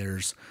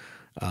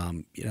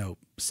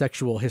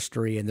sexual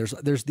history, and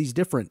there's these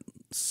different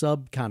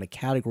sub kind of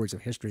categories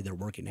of history they're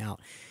working out.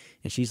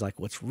 And she's like,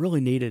 what's really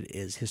needed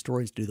is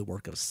historians do the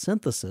work of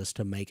synthesis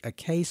to make a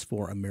case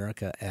for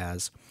America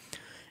as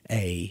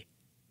a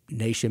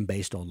nation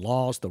based on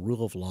laws, the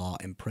rule of law,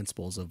 and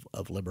principles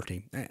of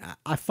liberty.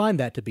 I find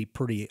that to be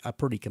a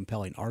pretty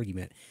compelling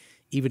argument,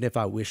 even if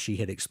I wish she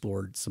had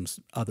explored some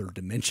other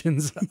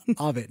dimensions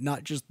of it,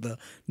 not just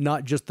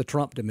the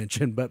Trump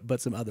dimension, but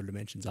some other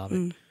dimensions of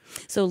it.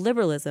 So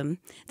liberalism,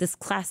 this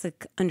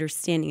classic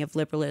understanding of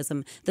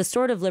liberalism, the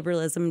sort of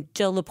liberalism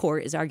Jill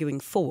Lepore is arguing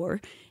for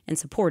and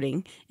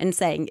supporting and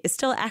saying is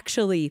still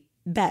actually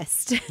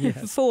best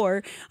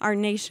for our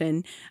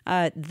nation,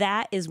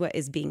 that is what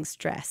is being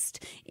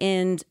stressed.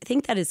 And I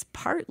think that is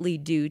partly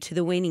due to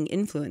the waning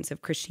influence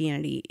of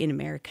Christianity in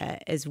America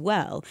as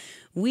well.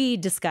 We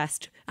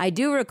discussed, I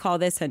do recall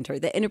this, Hunter,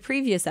 that in a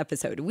previous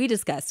episode, we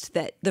discussed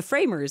that the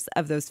framers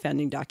of those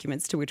founding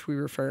documents to which we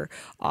refer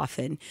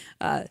often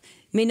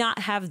may not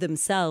have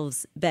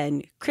themselves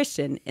been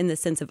Christian in the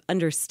sense of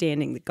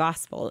understanding the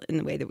gospel in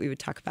the way that we would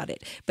talk about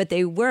it, but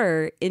they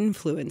were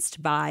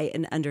influenced by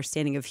an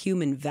understanding of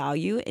human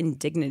value and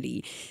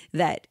dignity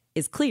that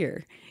is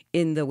clear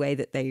in the way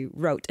that they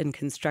wrote and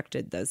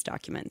constructed those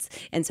documents.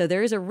 And so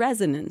there is a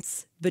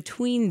resonance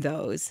between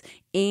those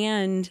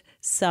and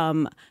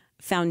some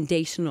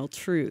foundational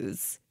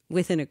truths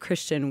within a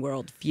Christian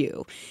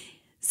worldview.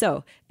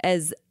 So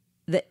as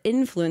the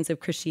influence of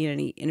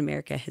Christianity in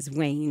America has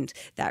waned,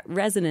 that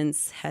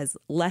resonance has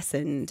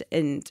lessened,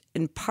 and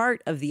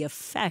part of the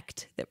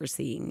effect that we're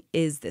seeing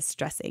is this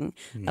stressing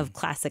of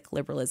classic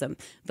liberalism,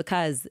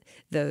 because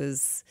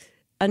those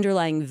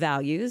underlying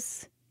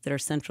values that are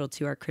central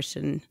to our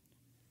Christian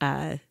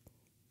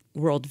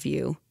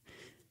worldview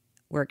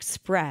were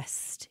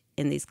expressed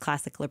in these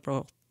classic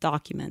liberal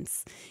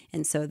documents.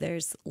 And so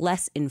there's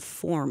less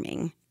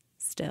informing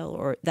still,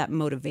 or that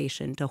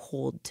motivation to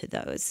hold to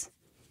those.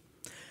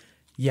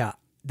 Yeah,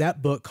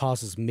 that book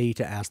causes me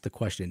to ask the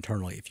question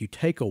internally. If you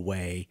take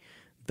away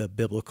the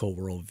biblical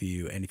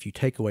worldview, and if you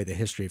take away the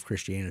history of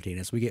Christianity, and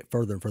as we get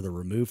further and further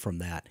removed from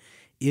that,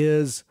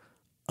 is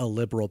a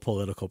liberal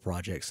political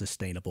project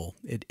sustainable?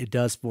 It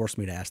does force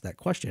me to ask that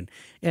question.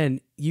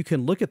 And you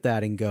can look at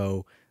that and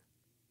go,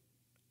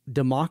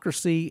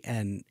 democracy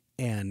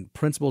and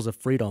principles of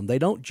freedom, they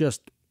don't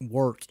just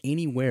work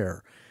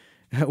anywhere.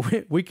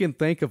 We can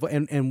think of,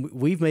 and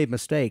we've made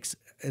mistakes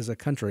as a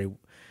country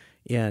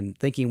in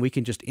thinking we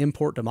can just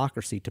import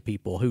democracy to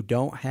people who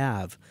don't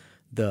have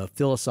the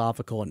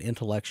philosophical and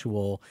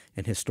intellectual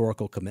and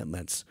historical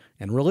commitments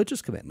and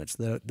religious commitments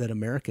that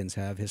Americans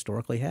have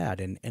historically had,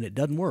 and it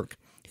doesn't work.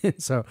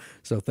 So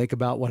think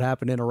about what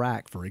happened in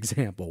Iraq, for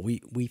example.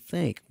 We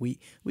think we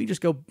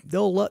just go,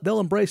 they'll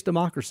embrace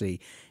democracy,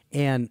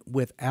 and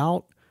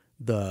without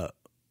the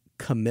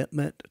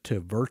commitment to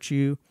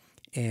virtue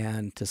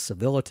and to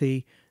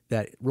civility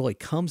that really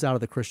comes out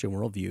of the Christian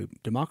worldview,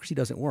 democracy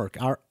doesn't work.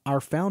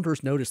 Our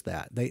founders noticed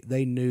that.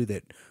 They knew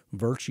that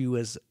virtue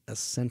is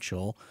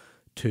essential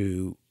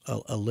to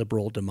a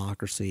liberal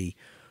democracy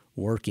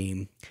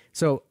working.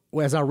 So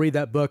as I read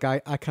that book, I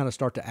kind of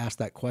start to ask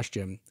that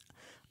question.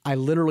 I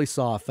literally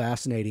saw a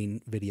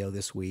fascinating video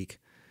this week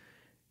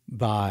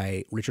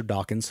by Richard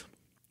Dawkins,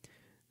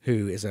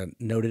 who is a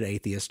noted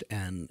atheist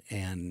and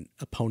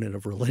opponent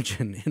of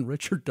religion. And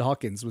Richard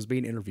Dawkins was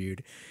being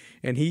interviewed,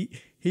 and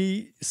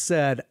he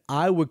said,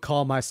 "I would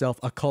call myself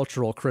a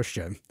cultural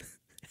Christian."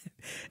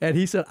 And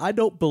he said, I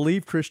don't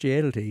believe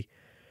Christianity,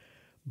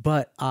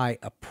 but I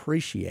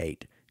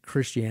appreciate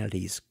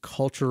Christianity's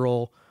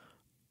cultural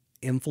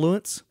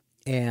influence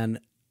and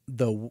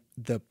the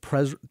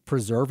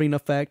preserving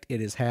effect it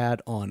has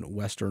had on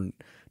Western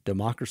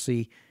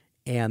democracy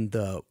and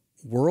the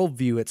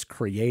worldview it's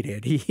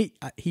created.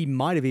 He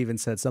might have even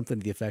said something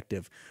to the effect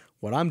of,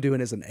 what I'm doing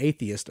as an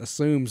atheist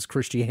assumes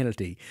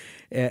Christianity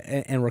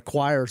and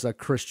requires a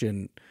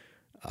Christian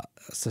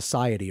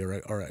society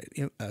or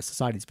a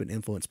society that's been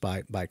influenced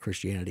by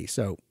Christianity.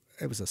 So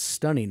it was a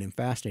stunning and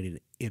fascinating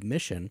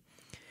admission.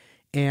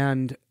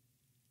 And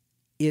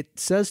it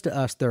says to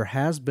us there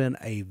has been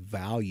a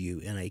value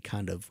in a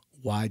kind of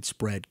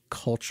widespread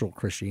cultural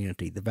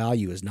Christianity. The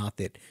value is not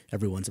that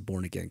everyone's a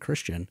born-again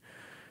Christian,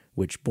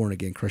 which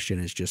born-again Christian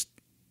is just,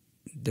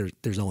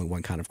 there's only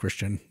one kind of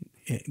Christian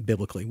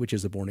biblically, which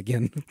is a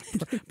born-again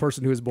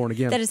person who is born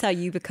again. That is how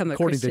you become a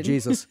according Christian. to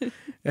Jesus.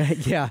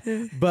 Yeah,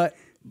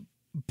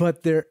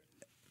 but there,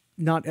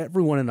 not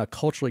everyone in a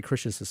culturally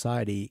Christian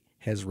society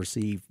has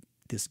received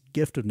this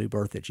gift of new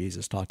birth that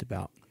Jesus talked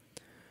about.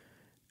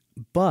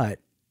 But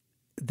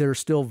there's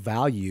still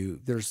value.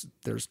 There's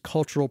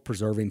cultural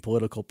preserving,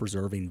 political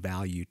preserving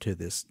value to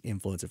this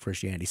influence of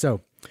Christianity.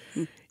 So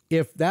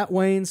if that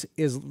wanes,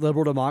 is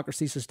liberal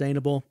democracy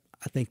sustainable?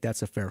 I think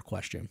that's a fair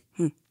question.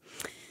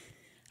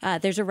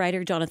 There's a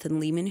writer,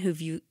 Jonathan Leeman,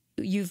 who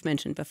you've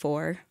mentioned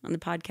before on the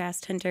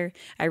podcast, Hunter.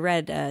 I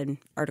read an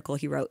article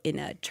he wrote in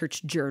a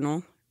church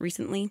journal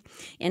recently,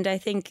 and I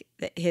think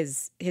that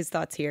his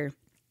thoughts here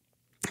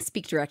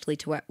speak directly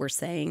to what we're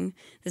saying.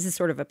 This is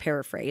sort of a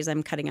paraphrase.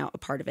 I'm cutting out a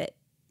part of it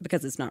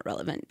because it's not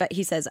relevant. But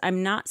he says,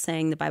 I'm not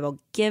saying the Bible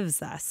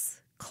gives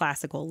us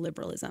classical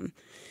liberalism,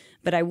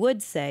 but I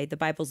would say the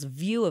Bible's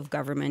view of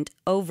government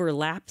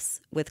overlaps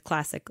with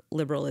classic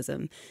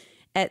liberalism,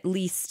 at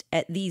least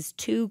at these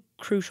two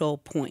crucial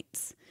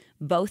points.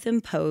 Both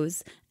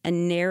impose a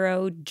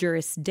narrow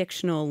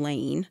jurisdictional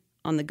lane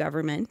on the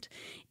government,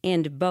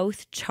 and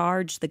both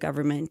charge the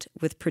government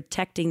with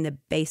protecting the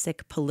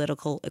basic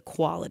political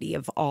equality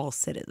of all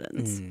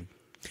citizens.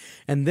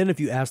 And then if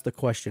you ask the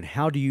question,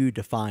 how do you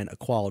define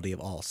equality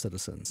of all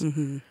citizens?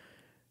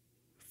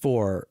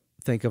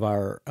 Think of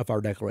our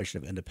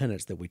Declaration of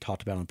Independence that we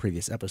talked about on a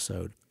previous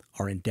episode,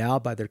 are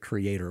endowed by their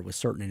Creator with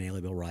certain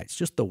inalienable rights.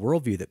 Just the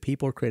worldview that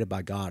people are created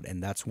by God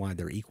and that's why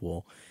they're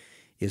equal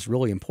is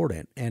really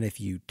important. And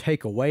if you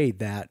take away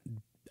that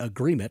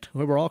agreement,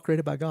 we're all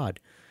created by God.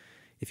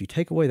 If you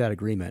take away that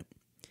agreement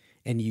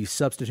and you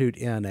substitute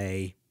in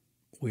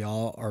we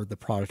all are the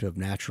product of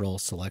natural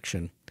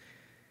selection,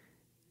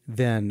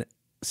 then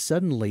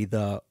suddenly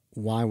the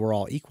why we're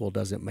all equal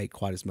doesn't make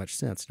quite as much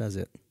sense, does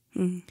it?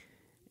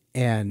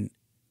 And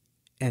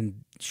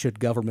should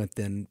government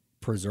then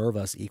preserve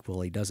us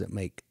equally doesn't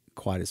make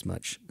quite as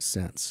much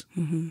sense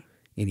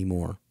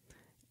anymore.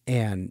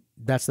 And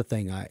that's the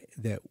thing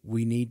that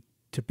we need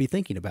to be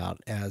thinking about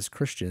as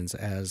Christians,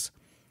 as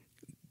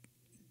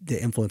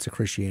the influence of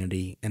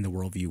Christianity and the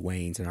worldview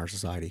wanes in our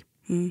society.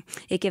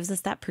 It gives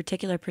us that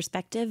particular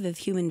perspective of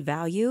human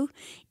value,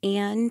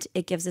 and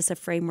it gives us a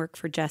framework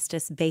for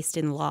justice based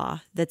in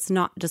law that's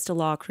not just a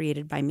law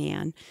created by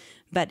man,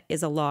 but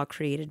is a law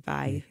created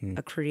by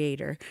a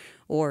creator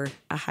or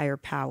a higher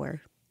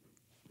power.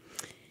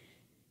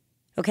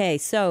 Okay,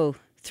 so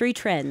 3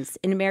 trends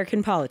in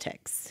American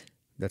politics.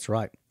 That's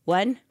right.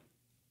 1,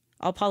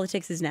 all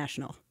politics is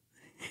national.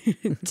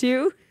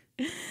 2,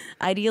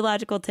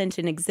 ideological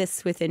tension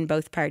exists within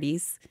both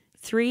parties.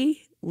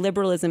 3,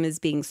 liberalism is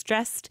being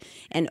stressed,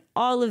 and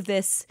all of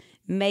this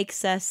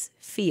makes us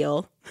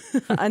feel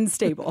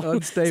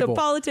unstable. So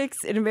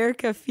politics in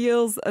America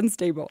feels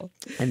unstable.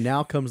 And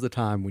now comes the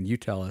time when you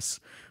tell us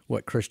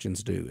what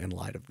Christians do in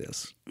light of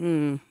this.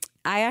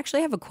 I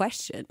actually have a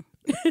question.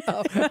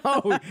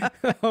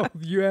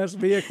 You asked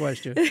me a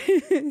question.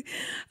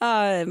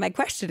 My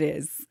question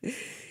is,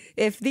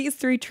 if these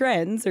 3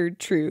 trends are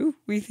true,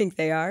 we think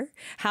they are,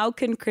 how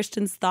can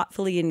Christians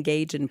thoughtfully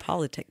engage in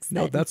politics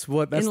then? No, that's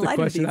the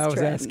question I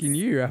was asking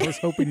you. I was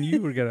hoping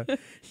you were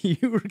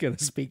gonna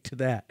speak to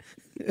that.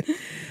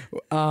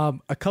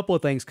 A couple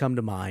of things come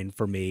to mind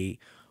for me.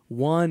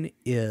 One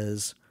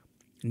is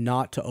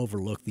not to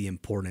overlook the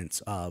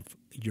importance of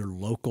your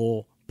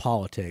local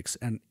politics,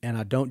 and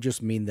I don't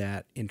just mean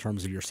that in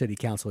terms of your city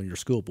council and your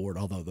school board,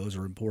 although those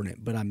are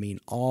important, but I mean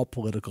all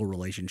political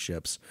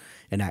relationships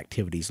and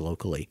activities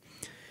locally.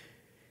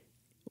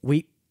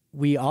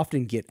 We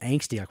often get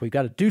angsty, like we've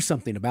got to do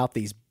something about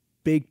these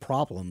big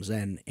problems,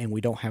 and we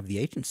don't have the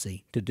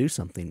agency to do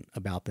something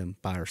about them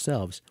by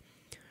ourselves.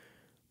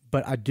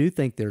 But I do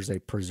think there's a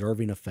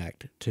preserving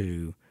effect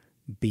to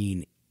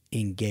being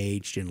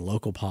engaged in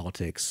local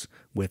politics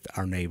with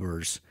our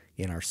neighbors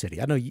in our city.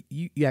 I know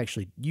you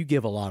actually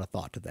give a lot of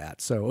thought to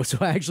that. So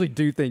I actually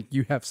do think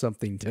you have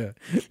something to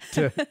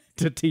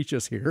teach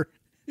us here.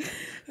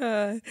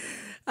 Well,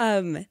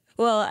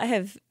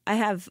 I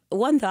have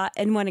one thought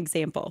and one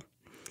example.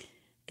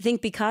 I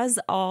think because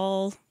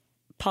all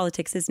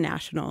politics is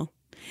national,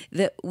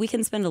 that we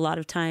can spend a lot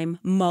of time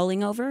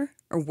mulling over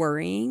or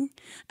worrying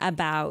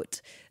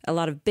about a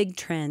lot of big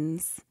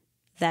trends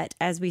that,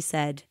 as we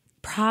said,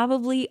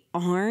 probably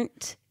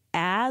aren't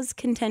as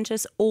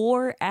contentious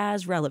or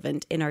as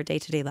relevant in our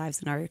day-to-day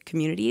lives in our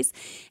communities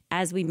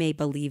as we may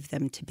believe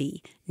them to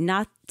be.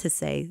 Not to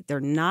say they're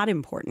not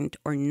important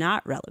or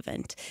not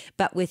relevant,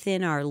 but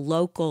within our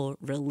local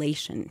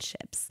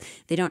relationships,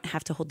 they don't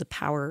have to hold the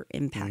power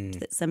impact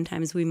that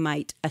sometimes we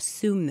might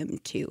assume them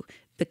to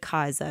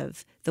because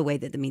of the way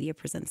that the media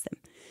presents them.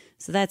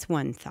 So that's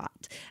one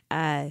thought.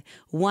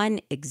 One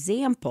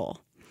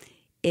example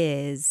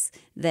is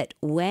that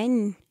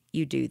when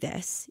you do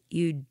this,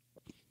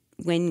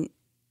 when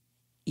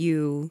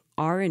you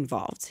are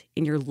involved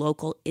in your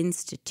local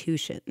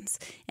institutions,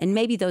 and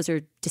maybe those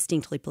are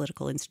distinctly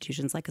political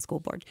institutions like a school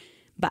board,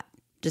 but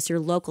just your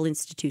local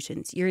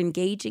institutions, you're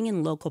engaging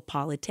in local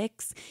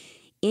politics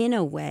in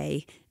a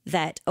way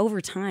that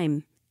over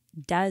time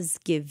does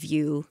give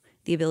you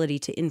the ability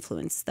to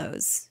influence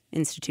those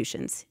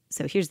institutions.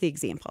 So here's the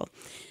example.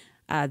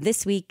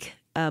 This week,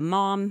 a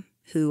mom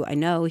who I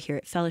know here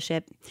at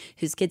Fellowship,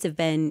 whose kids have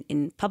been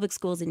in public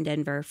schools in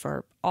Denver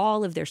for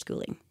all of their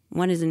schooling.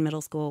 One is in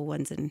middle school,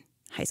 one's in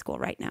high school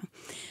right now.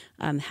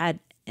 Had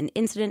an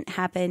incident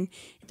happen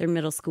at their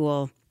middle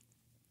school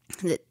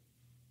that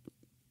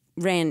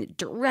ran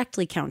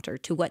directly counter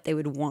to what they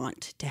would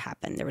want to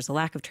happen. There was a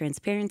lack of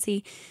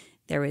transparency.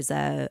 There was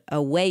a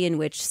way in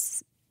which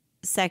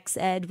sex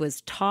ed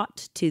was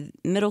taught to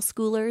middle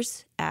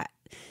schoolers at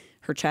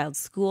her child's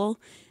school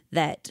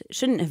that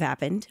shouldn't have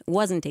happened,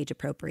 wasn't age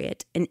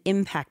appropriate, and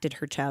impacted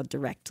her child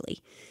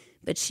directly.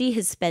 But she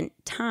has spent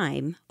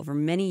time over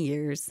many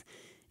years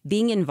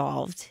being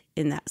involved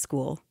in that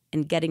school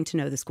and getting to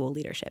know the school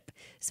leadership.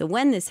 So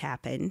when this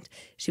happened,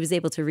 she was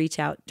able to reach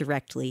out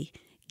directly,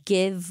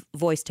 give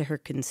voice to her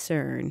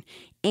concern,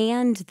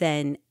 and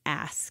then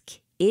ask,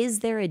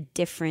 is there a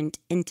different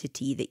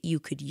entity that you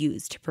could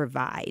use to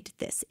provide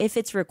this? If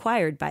it's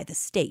required by the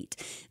state,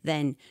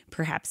 then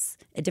perhaps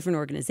a different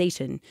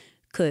organization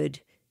could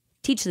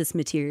teach this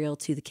material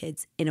to the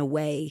kids in a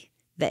way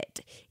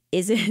that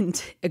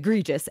isn't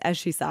egregious as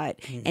she saw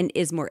it and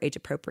is more age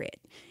appropriate.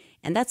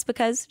 And that's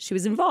because she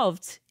was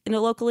involved in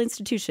a local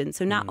institution.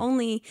 So not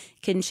only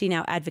can she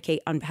now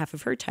advocate on behalf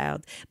of her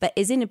child, but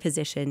is in a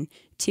position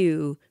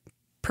to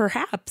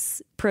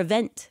perhaps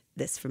prevent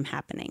this from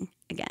happening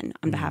again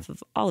on behalf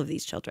of all of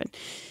these children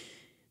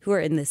who are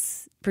in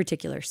this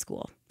particular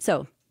school.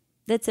 So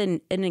that's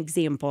an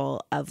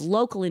example of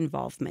local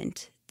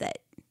involvement that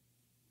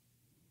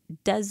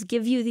does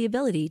give you the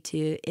ability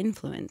to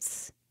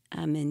influence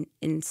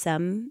in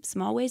some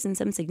small ways and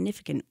some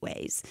significant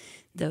ways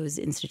those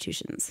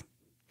institutions.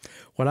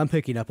 What I'm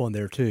picking up on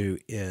there too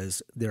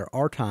is there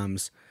are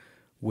times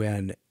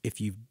when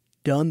if you've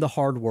done the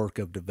hard work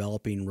of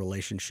developing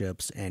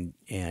relationships and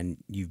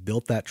you've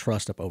built that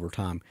trust up over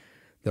time,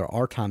 there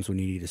are times when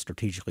you need to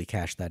strategically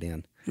cash that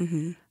in.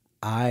 Mm-hmm.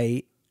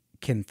 I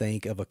can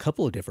think of a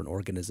couple of different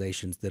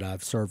organizations that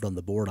I've served on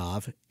the board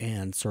of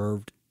and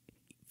served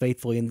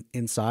faithfully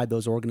inside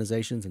those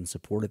organizations and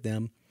supported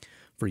them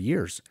for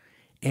years.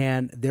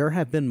 And there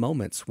have been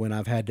moments when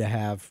I've had to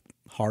have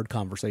hard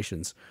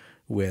conversations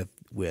with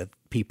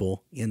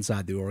people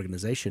inside the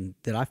organization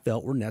that I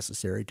felt were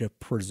necessary to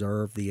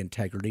preserve the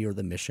integrity or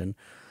the mission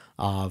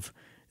of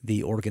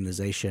the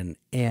organization.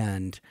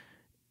 And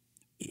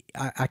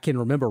I can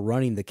remember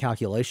running the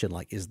calculation,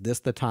 like, is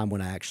this the time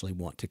when I actually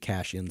want to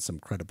cash in some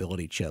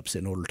credibility chips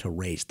in order to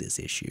raise this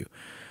issue?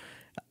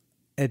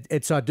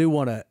 And so I do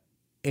want to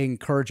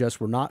encourage us.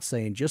 We're not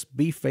saying just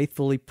be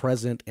faithfully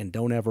present and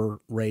don't ever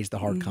raise the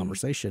hard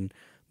conversation.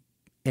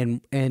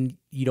 And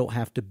you don't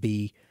have to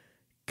be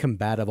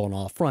combative on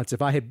all fronts.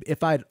 If I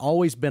had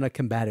always been a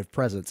combative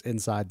presence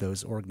inside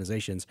those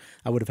organizations,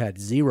 I would have had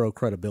zero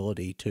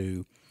credibility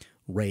to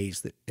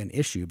raise an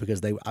issue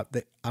because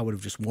I would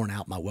have just worn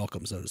out my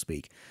welcome, so to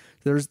speak.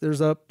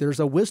 There's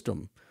a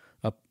wisdom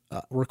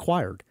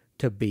required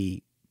to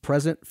be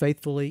present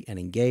faithfully and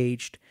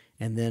engaged,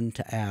 and then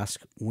to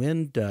ask,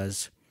 when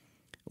does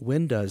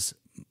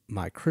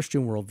my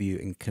Christian worldview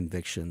and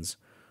convictions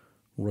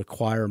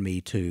require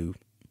me to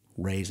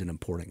raise an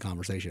important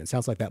conversation? It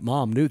sounds like that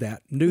mom knew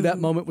that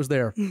moment was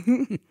there.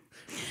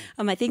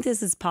 I think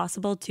this is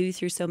possible, too,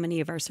 through so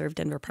many of our Serve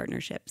Denver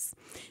partnerships.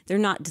 They're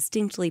not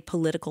distinctly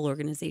political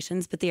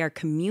organizations, but they are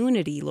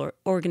community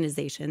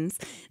organizations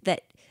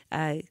that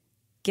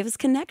give us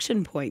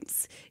connection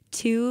points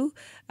to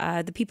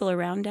the people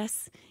around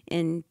us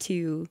and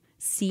to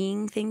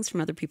seeing things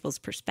from other people's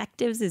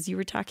perspectives, as you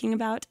were talking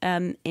about,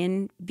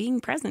 and being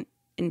present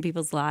in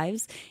people's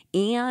lives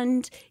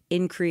and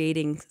in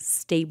creating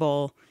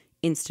stable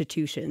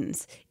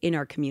institutions in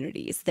our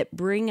communities that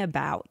bring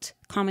about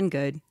common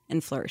good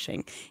and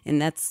flourishing.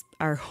 And that's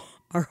our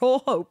whole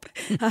hope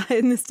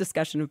in this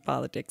discussion of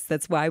politics.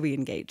 That's why we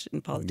engage in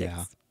politics.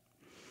 Yeah.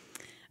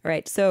 All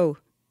right. So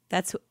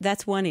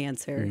that's one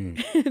answer.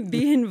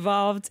 Be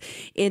involved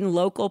in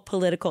local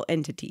political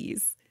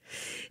entities.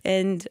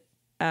 And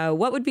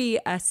what would be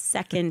a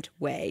second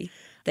way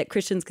that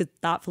Christians could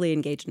thoughtfully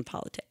engage in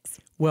politics?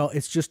 Well,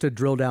 it's just to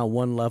drill down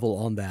one level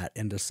on that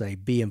and to say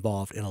be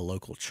involved in a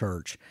local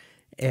church.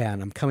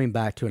 And I'm coming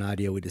back to an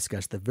idea we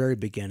discussed at the very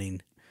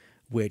beginning,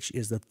 which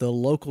is that the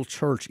local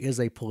church is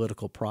a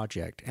political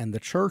project, and the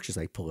church is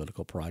a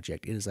political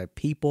project. It is a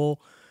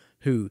people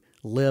who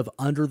live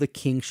under the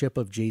kingship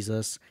of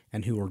Jesus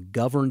and who are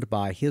governed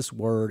by his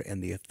word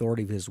and the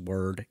authority of his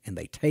word, and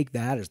they take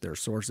that as their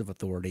source of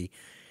authority,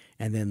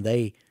 and then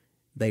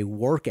they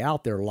work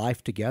out their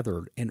life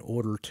together in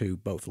order to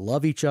both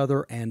love each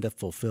other and to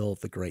fulfill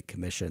the Great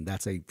Commission.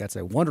 That's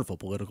a wonderful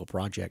political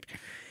project.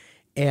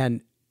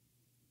 And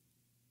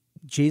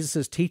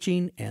Jesus'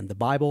 teaching and the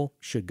Bible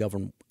should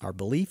govern our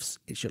beliefs.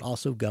 It should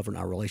also govern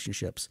our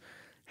relationships.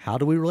 How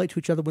do we relate to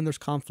each other when there's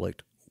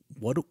conflict?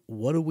 What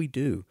do we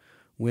do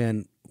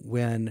when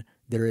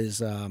there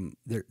is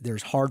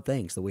there's hard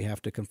things that we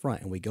have to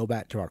confront, and we go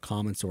back to our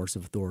common source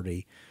of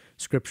authority,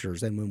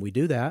 scriptures? And when we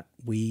do that,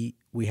 we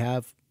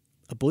have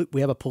a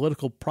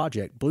political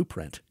project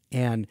blueprint.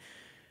 And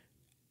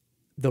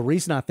the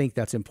reason I think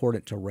that's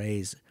important to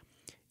raise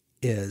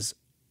is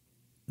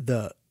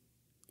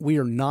we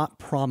are not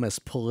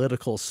promised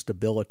political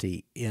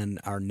stability in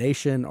our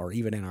nation or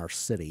even in our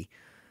city,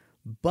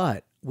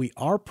 but we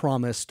are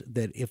promised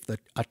that if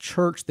a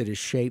church that is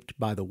shaped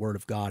by the Word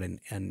of God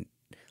and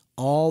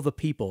all the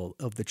people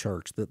of the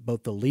church,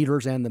 both the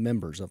leaders and the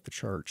members of the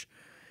church,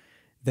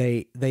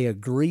 they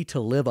agree to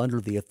live under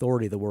the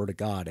authority of the Word of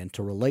God and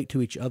to relate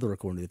to each other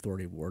according to the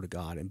authority of the Word of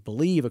God, and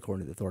believe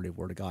according to the authority of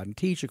the Word of God, and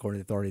teach according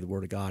to the authority of the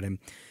Word of God,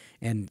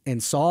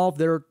 and solve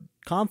their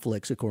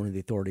conflicts according to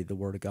the authority of the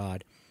Word of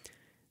God.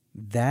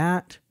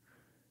 That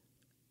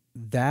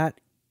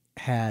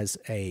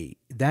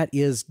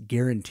is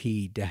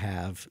guaranteed to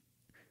have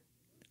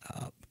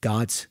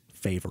God's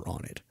favor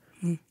on it.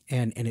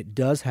 And it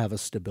does have a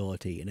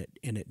stability,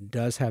 and it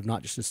does have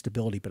not just a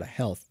stability but a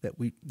health that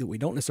we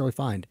don't necessarily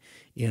find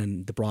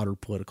in the broader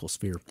political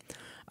sphere.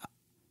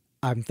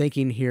 I'm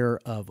thinking here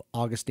of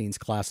Augustine's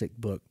classic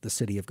book, The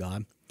City of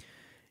God,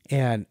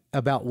 and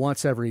about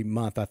once every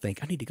month I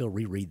think I need to go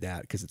reread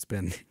that because it's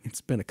been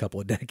a couple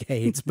of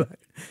decades,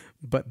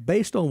 but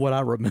based on what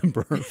I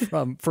remember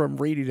from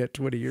reading it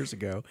 20 years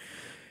ago,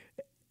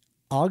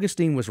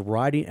 Augustine was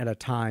writing at a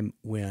time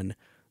when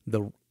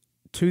the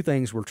two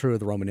things were true of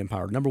the Roman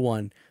Empire. Number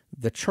one,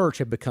 the church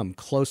had become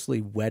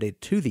closely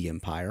wedded to the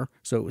empire.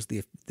 So it was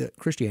the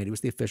Christianity was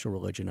the official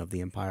religion of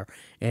the empire,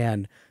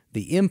 and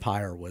the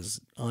empire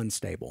was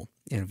unstable.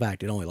 In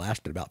fact, it only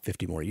lasted about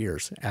 50 more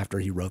years after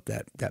he wrote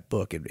that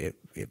book. It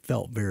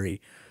felt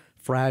very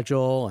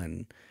fragile,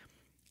 and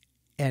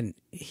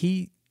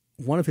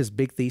one of his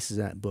big theses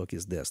in that book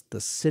is this: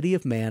 the city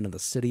of man and the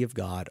city of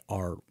God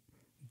are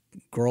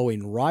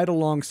growing right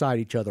alongside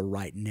each other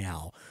right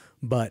now,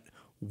 but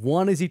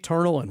one is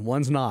eternal and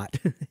one's not.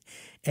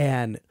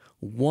 And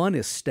one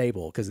is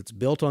stable because it's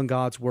built on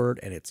God's word,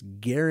 and it's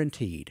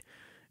guaranteed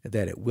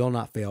that it will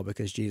not fail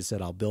because Jesus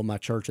said, I'll build my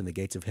church and the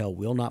gates of hell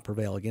will not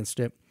prevail against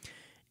it.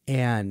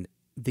 And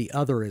the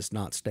other is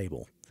not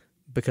stable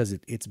because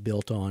it's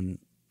built on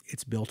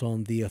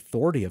the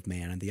authority of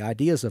man and the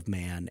ideas of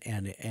man,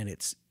 and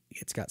it's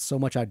got so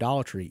much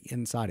idolatry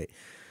inside it.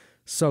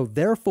 So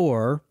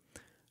therefore,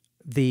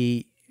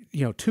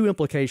 two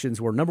implications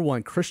were, number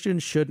one,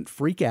 Christians shouldn't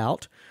freak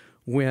out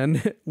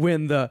when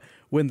the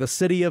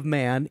city of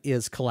man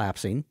is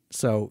collapsing.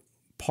 So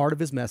part of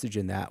his message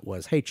in that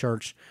was, hey,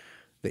 church,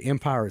 the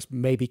empire is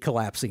maybe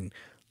collapsing.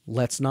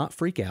 Let's not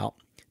freak out.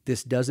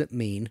 This doesn't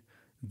mean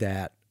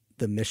that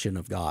the mission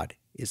of God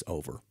is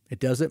over. It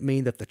doesn't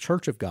mean that the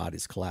church of God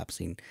is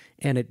collapsing.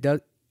 And it does,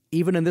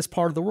 even in this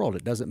part of the world,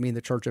 it doesn't mean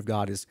the church of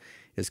God is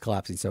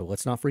collapsing. So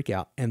let's not freak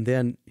out. And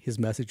then his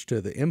message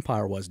to the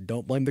empire was,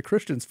 don't blame the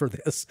Christians for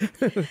this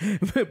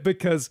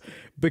because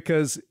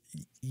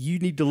you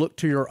need to look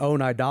to your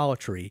own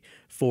idolatry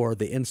for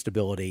the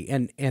instability.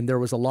 And there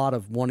was a lot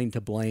of wanting to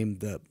blame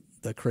the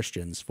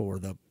Christians for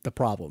the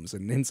problems.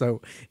 And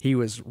so he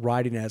was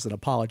writing as an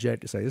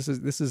apologetic to say,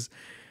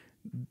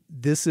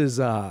 this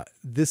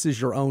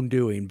is your own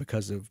doing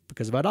because of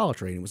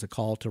idolatry. And it was a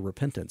call to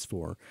repentance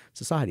for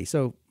society.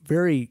 So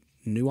very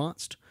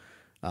nuanced,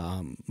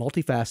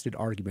 multifaceted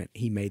argument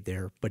he made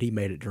there, but he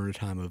made it during a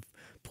time of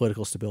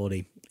political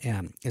stability.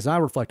 And as I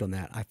reflect on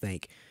that, I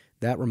think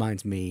that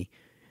reminds me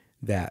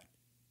that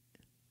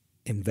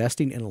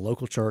investing in a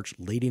local church,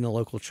 leading a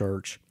local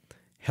church,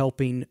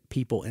 helping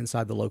people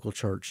inside the local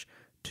church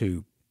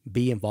to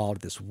be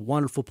involved in this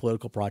wonderful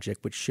political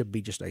project, which should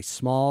be just a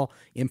small,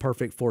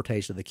 imperfect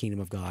foretaste of the kingdom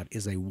of God,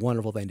 is a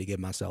wonderful thing to give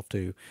myself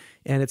to.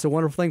 And it's a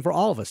wonderful thing for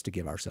all of us to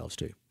give ourselves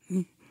to.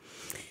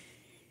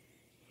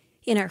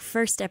 In our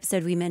first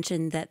episode, we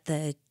mentioned that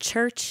the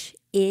church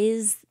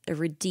is a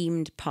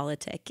redeemed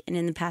politic. And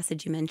in the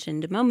passage you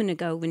mentioned a moment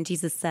ago, when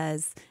Jesus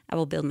says, I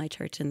will build my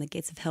church and the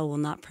gates of hell will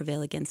not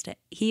prevail against it,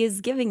 he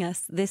is giving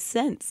us this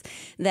sense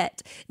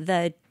that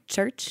the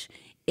church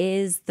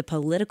is the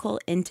political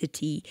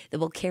entity that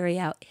will carry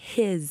out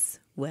his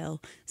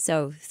will.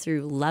 So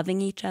through loving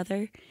each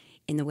other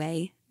in the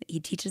way that he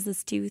teaches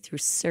us to, through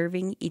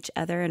serving each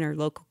other in our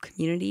local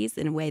communities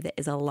in a way that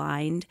is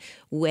aligned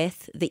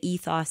with the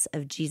ethos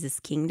of Jesus'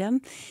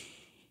 kingdom,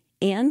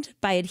 And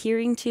by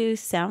adhering to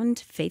sound,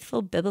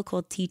 faithful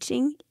biblical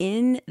teaching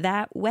in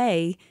that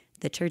way,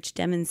 the church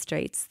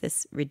demonstrates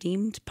this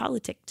redeemed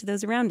politic to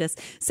those around us.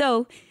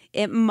 So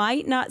it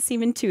might not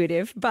seem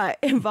intuitive, but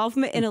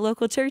involvement in a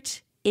local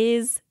church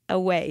is a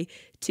way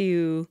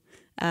to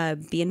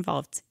be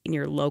involved in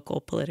your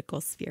local political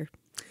sphere.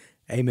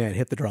 Amen.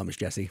 Hit the drums,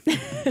 Jesse. All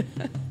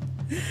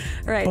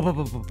right.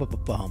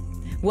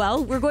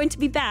 Well, we're going to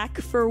be back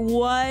for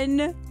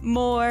one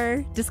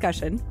more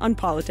discussion on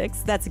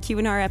politics. That's a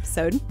Q&R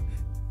episode.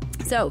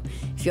 So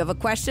if you have a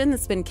question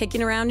that's been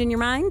kicking around in your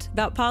mind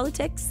about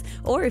politics,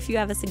 or if you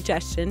have a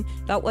suggestion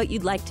about what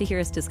you'd like to hear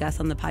us discuss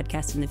on the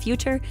podcast in the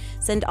future,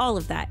 send all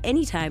of that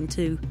anytime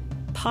to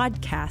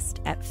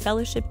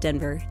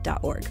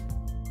podcast@fellowshipdenver.org.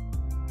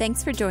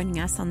 Thanks for joining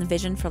us on the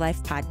Vision for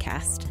Life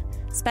podcast.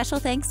 Special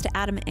thanks to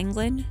Adam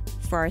Englund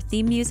for our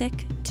theme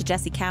music, to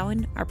Jesse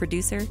Cowan, our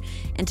producer,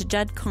 and to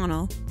Judd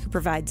Connell, who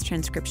provides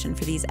transcription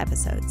for these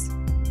episodes.